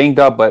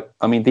up, but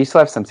they still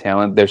have some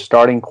talent. Their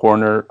starting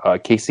corner,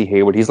 Casey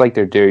Hayward, he's like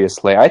their Darius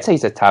Slay. I'd say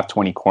he's a top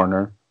 20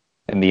 corner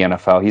in the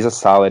NFL. He's a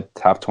solid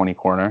top 20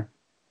 corner.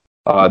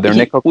 Their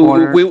nickel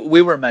corner,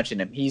 we were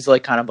mentioning him. He's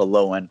like kind of a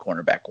low end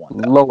cornerback one.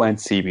 Low end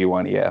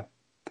CB1, yeah.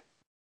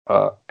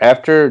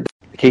 After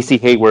Casey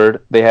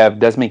Hayward, they have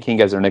Desmond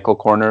King as their nickel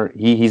corner.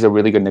 He's a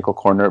really good nickel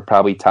corner,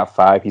 probably top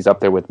 5. He's up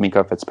there with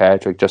Minkah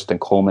Fitzpatrick, Justin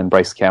Coleman,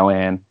 Bryce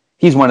Callahan.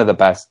 He's one of the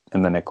best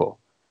in the nickel.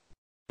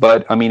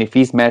 But, I mean, if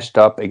he's matched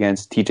up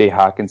against TJ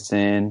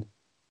Hawkinson,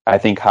 I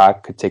think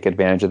Hawk could take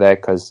advantage of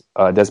that because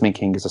Desmond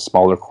King is a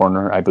smaller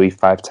corner. I believe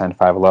 5'10",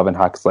 5'11".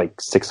 Hawk's like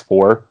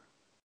 6'4".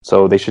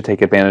 So they should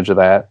take advantage of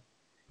that.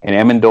 And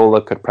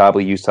Amendola could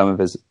probably use some of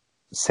his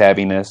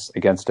savviness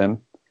against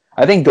him.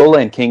 I think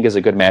Dola and King is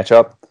a good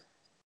matchup.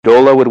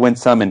 Dola would win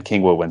some and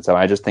King will win some.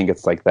 I just think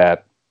it's like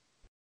that.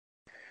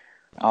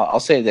 I'll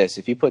say this.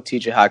 If you put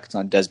TJ Hawkins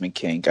on Desmond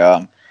King,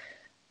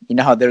 you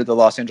know how they're the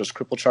Los Angeles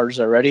Cripple Chargers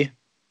already?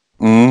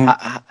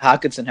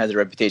 Hawkinson has a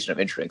reputation of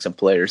injuring some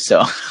players,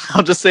 so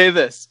I'll just say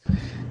this.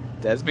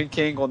 Desmond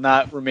King will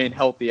not remain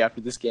healthy after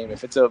this game.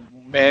 If it's a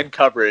man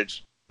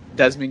coverage,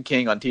 Desmond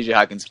King on TJ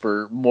Hawkins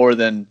for more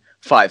than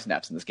 5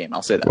 snaps in this game.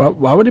 I'll say that.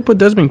 Why would they put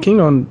Desmond King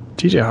on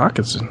TJ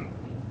Hawkinson?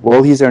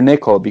 Well, he's their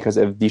nickel because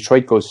if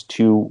Detroit goes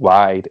too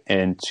wide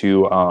and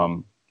two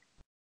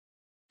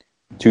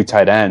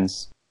tight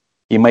ends,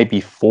 he might be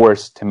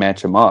forced to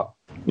match him up.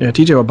 Yeah,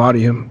 TJ will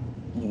body him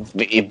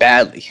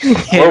badly.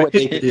 Or what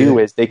they could do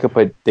is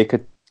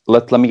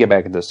let me get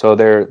back into this. So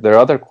their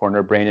other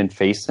corner, Brandon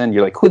Faison,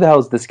 you're like, who the hell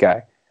is this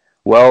guy?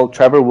 Well,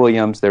 Trevor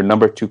Williams, their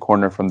number 2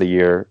 corner from the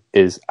year,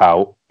 is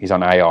out. He's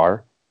on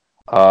IR.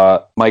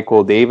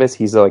 Michael Davis,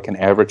 he's like an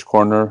average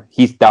corner.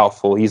 He's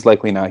doubtful. He's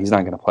likely not. He's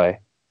not going to play.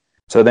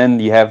 So then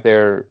you have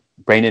their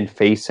Brandon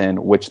Faison,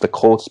 which the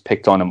Colts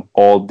picked on him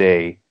all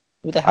day.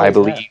 Who the hell I is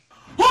believe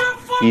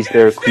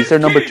that? he's their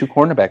number 2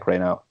 cornerback right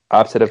now,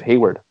 opposite of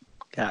Hayward.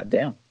 God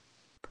damn.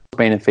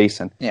 Brandon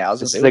Faison. Yeah, I was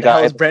going to say, what the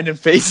hell is Brandon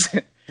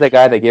Faison? The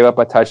guy that gave up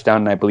a touchdown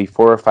and I believe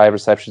 4 or 5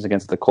 receptions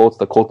against the Colts.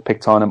 The Colts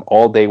picked on him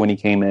all day when he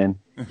came in.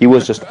 He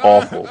was just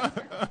awful.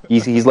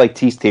 He's like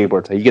Tease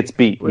Tabor. He gets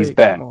beat. He's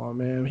bad. Come on,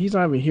 man. He's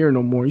not even here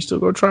no more. You still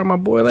go try my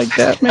boy like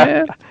that,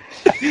 man?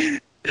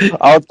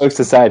 All jokes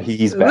aside,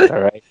 he's bad,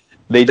 all right?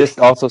 They just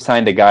also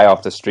signed a guy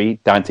off the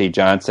street, Dante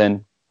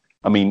Johnson.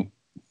 I mean,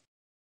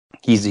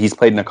 he's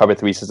played in a cover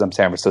 3 system,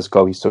 San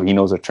Francisco, so he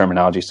knows the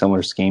terminology,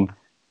 similar scheme.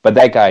 But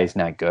that guy is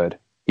not good.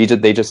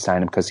 They just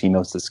signed him because he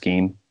knows the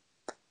scheme.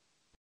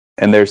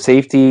 And their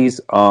safeties,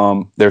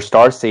 their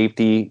star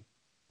safety,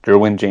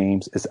 Derwin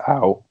James, is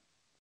out.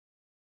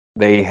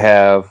 They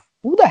have...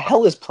 Who the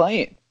hell is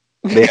playing?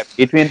 They have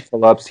Adrian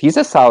Phillips. He's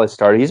a solid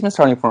starter. He's been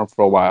starting for them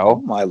for a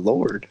while. Oh, my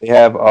Lord. They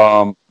have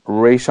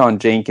Rayshawn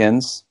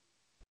Jenkins,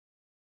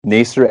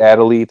 Nasir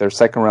Adderley, their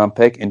 2nd-round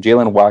pick, and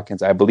Jalen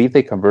Watkins. I believe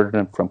they converted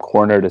him from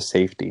corner to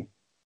safety.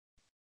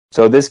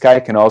 So this guy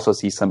can also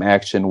see some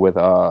action with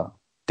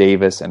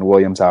Davis and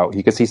Williams out.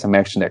 He could see some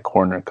action at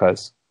corner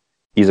because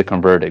he's a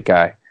converted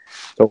guy.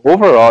 So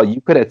overall,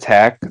 you could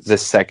attack the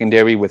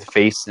secondary with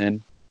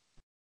Faison,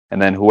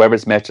 and then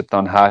whoever's matched up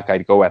on Hawk,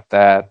 I'd go at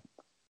that.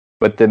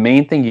 But the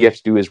main thing you have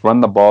to do is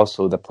run the ball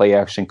so the play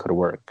action could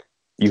work.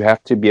 You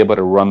have to be able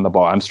to run the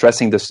ball. I'm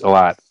stressing this a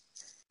lot.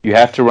 You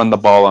have to run the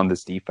ball on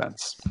this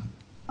defense.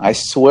 I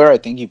swear I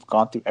think you've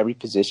gone through every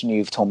position.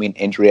 You've told me an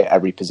injury at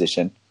every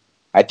position.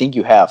 I think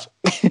you have.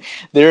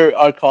 They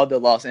are called the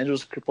Los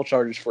Angeles Cripple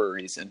Chargers for a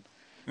reason.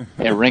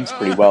 And it rings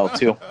pretty well,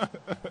 too.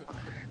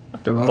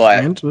 The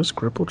Los Angeles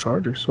Cripple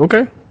Chargers.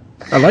 Okay.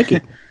 I like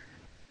it.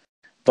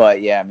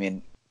 But, yeah, I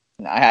mean,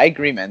 I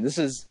agree, man. This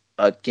is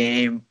a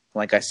game,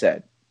 like I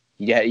said,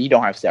 you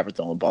don't have Stafford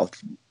throwing the ball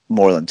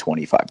more than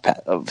 25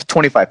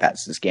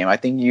 passes this game. I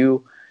think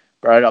you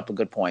brought up a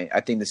good point. I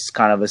think this is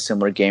kind of a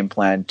similar game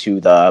plan to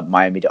the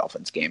Miami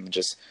Dolphins game.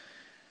 Just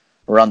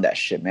run that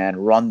shit, man.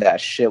 Run that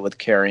shit with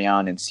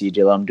Kerryon and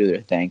CJ. Let them do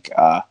their thing.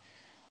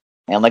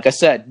 And like I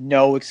said,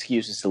 no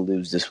excuses to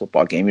lose this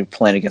football game. You're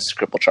playing against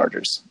the Cripple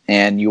Chargers,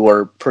 and you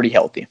are pretty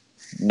healthy.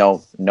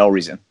 No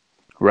reason.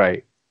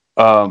 Right.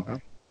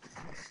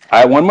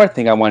 One more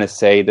thing I want to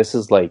say. This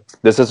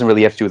doesn't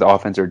really have to do with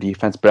offense or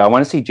defense, but I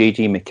want to see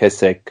J.J.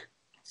 McKissick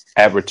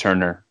at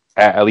returner,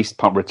 at least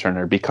punt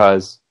returner,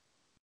 because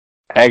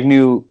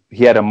Agnew,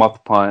 he had a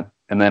muff punt,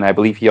 and then I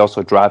believe he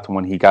also dropped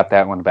one. He got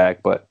that one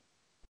back, but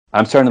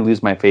I'm starting to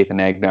lose my faith in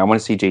Agnew. I want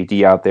to see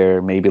JD out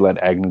there, maybe let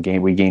Agnew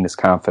regain his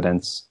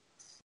confidence.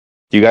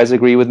 Do you guys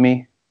agree with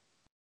me?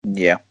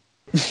 Yeah.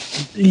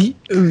 At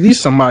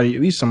least somebody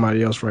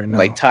else right now.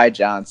 Like Ty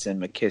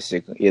Johnson,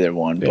 McKissick, either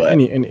one. Yeah, but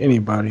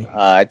anybody.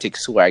 I take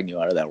Swagnew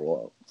out of that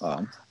role.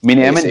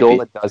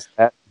 Amendola does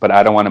that, but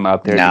I don't want him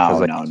out there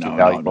No.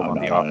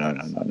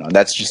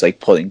 That's just like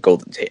pulling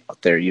Golden Tate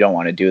out there. You don't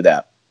want to do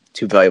that.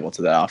 Too valuable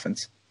to that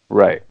offense.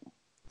 Right.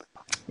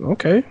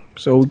 Okay.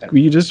 So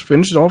we just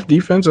finished off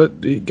defense.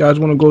 You guys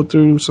want to go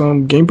through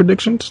some game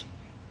predictions?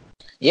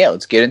 Yeah,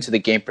 let's get into the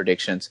game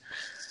predictions.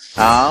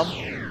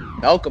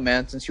 Malcolm,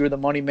 man, since you were the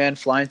money man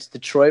flying to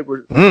Detroit,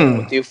 we're going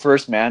with you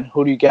first, man.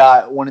 Who do you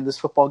got winning this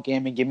football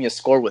game, and give me a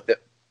score with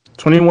it?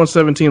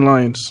 21-17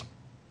 Lions.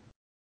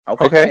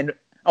 Okay. And,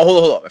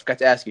 hold on. I've got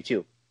to ask you,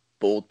 too.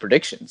 Bold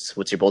predictions.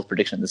 What's your bold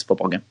prediction in this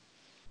football game?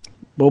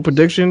 Bold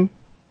prediction?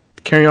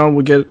 Kerryon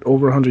will get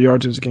over 100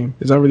 yards in this game.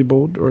 Is that really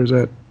bold, or is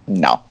that?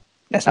 No,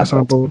 that's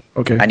not bold.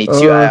 Okay. I need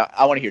two.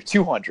 I want to hear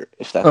 200.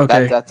 If that,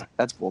 okay.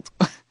 that's bold.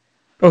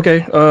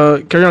 Okay.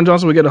 Kerryon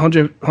Johnson will get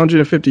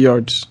 150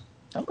 yards.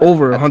 Okay.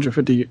 Over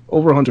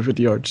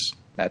 150 yards.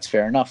 That's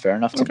fair enough. Fair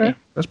enough to me.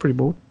 That's pretty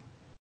bold.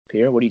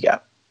 Pierre, what do you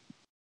got?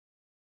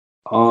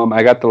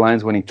 I got the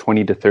Lions winning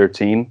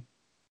 20-13.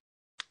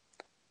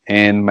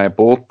 And my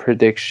bold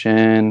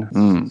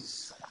prediction...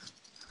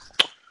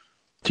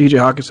 TJ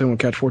Hawkinson will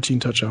catch 14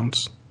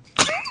 touchdowns.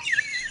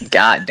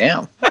 God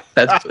damn.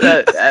 That's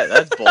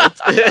bold.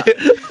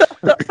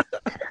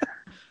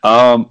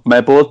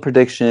 My bold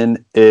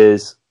prediction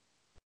is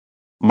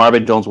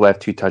Marvin Jones will have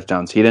 2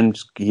 touchdowns.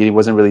 He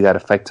wasn't really that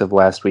effective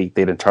last week.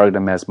 They didn't target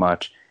him as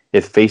much.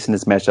 If facing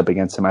this matchup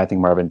against him, I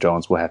think Marvin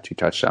Jones will have 2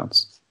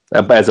 touchdowns.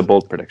 As a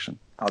bold prediction.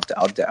 I'll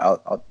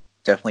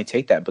definitely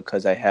take that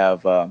because I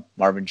have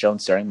Marvin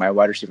Jones starting my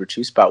wide receiver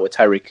 2 spot with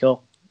Tyreek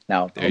Hill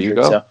now. There you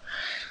go.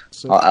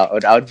 So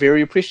I would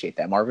very appreciate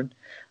that, Marvin.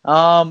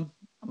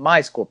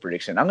 My score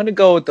prediction. I'm going to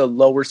go with the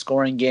lower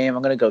scoring game.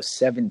 I'm going to go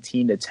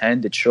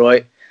 17-10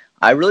 Detroit.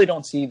 I really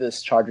don't see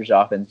this Chargers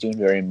offense doing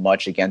very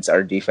much against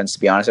our defense, to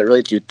be honest. I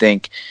really do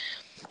think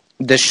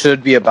this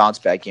should be a bounce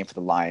back game for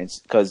the Lions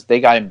because they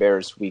got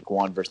embarrassed week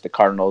 1 versus the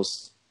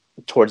Cardinals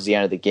towards the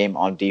end of the game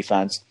on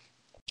defense.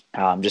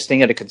 Just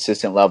staying at a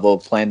consistent level,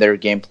 playing their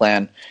game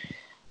plan.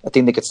 I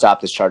think they could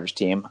stop this Chargers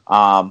team.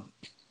 I'm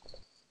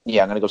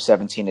going to go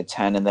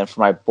 17-10. And then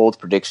for my bold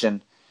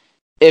prediction,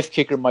 if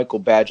kicker Michael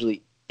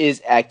Badgley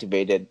is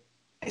activated,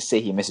 I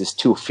say he misses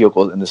 2 field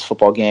goals in this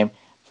football game.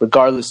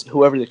 Regardless,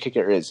 whoever the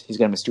kicker is, he's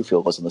going to miss 2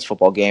 field goals in this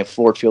football game.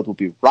 Ford Field will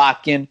be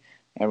rocking,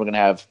 and we're going to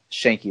have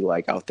Shanky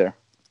out there.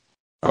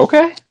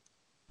 Okay.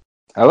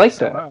 I like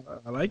that.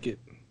 I like it.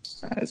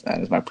 That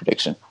is my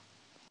prediction.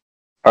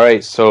 All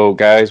right, so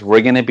guys,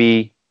 we're going to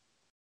be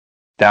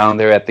down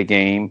there at the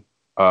game.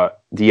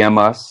 DM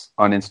us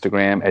on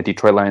Instagram at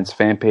Detroit Lions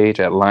fan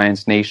page, at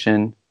Lions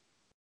Nation,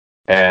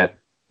 at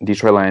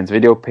Detroit Lions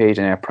video page,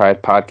 and at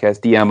Pride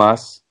Podcast. DM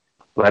us.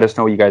 Let us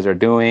know what you guys are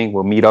doing.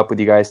 We'll meet up with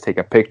you guys, take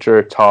a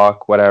picture,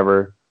 talk,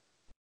 whatever.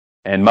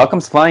 And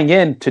Malcolm's flying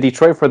in to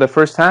Detroit for the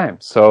first time,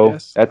 so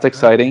that's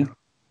exciting.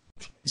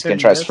 He's going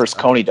to try his first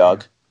Coney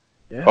dog.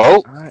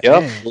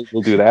 Yes,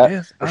 We'll do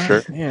that for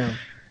sure. Yeah.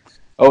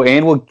 Oh,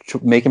 and we'll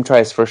make him try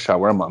his first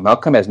shawarma.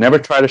 Malcolm has never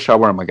tried a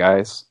shawarma,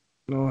 guys.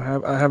 No,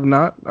 I have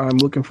not. I'm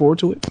looking forward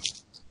to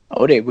it.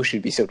 Ode, we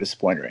should be so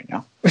disappointed right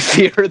now. If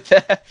you heard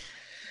that.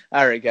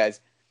 All right, guys.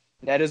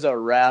 That is a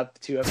wrap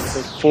to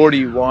episode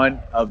 41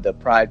 of the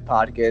Pride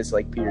Podcast.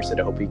 Like Peter said,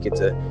 I hope we get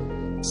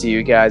to see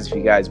you guys if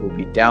you guys will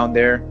be down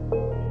there.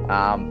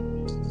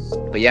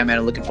 But yeah, man,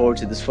 I'm looking forward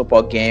to this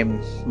football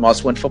game.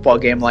 Must-win football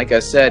game, like I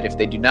said. If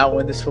they do not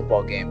win this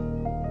football game,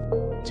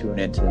 tune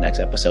in to the next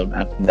episode,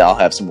 man. I'll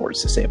have some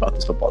words to say about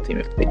this football team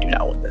if they do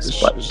not win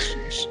this. But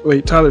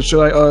wait, Tyler,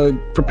 should I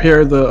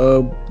prepare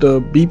the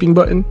beeping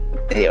button?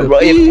 Yeah,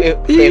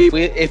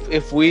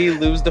 if we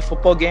lose the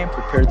football game,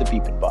 prepare the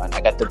beeping button.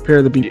 I got the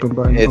prepare the beeping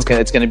button.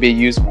 It's gonna be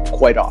used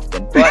quite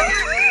often, but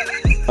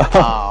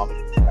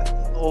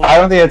I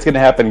don't think it's gonna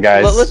happen,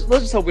 guys. Let's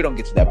just hope we don't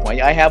get to that point.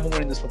 I have them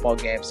winning this football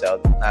game,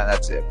 so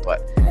that's it.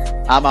 But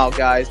I'm out,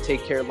 guys.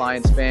 Take care,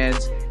 Lions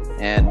fans,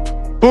 and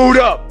boot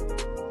up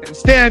and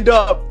stand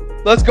up.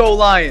 Let's go,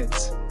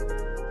 Lions!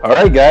 All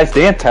right, guys.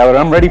 Dan, Tyler,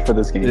 I'm ready for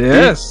this game.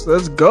 Yes,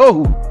 let's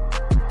go.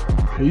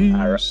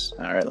 Peace.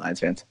 All right, Lions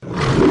fans.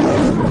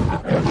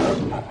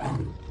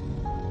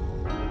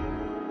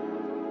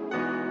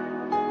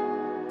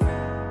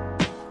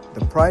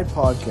 The Pride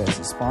Podcast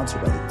is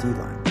sponsored by the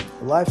D-Line,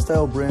 a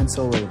lifestyle brand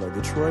celebrated by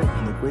Detroit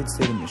and the great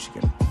state of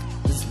Michigan.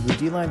 Visit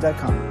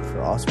thedline.com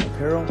for awesome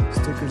apparel,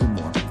 stickers, and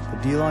more.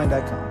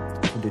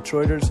 Thedline.com, for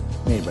Detroiters,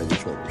 made by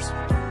Detroiters.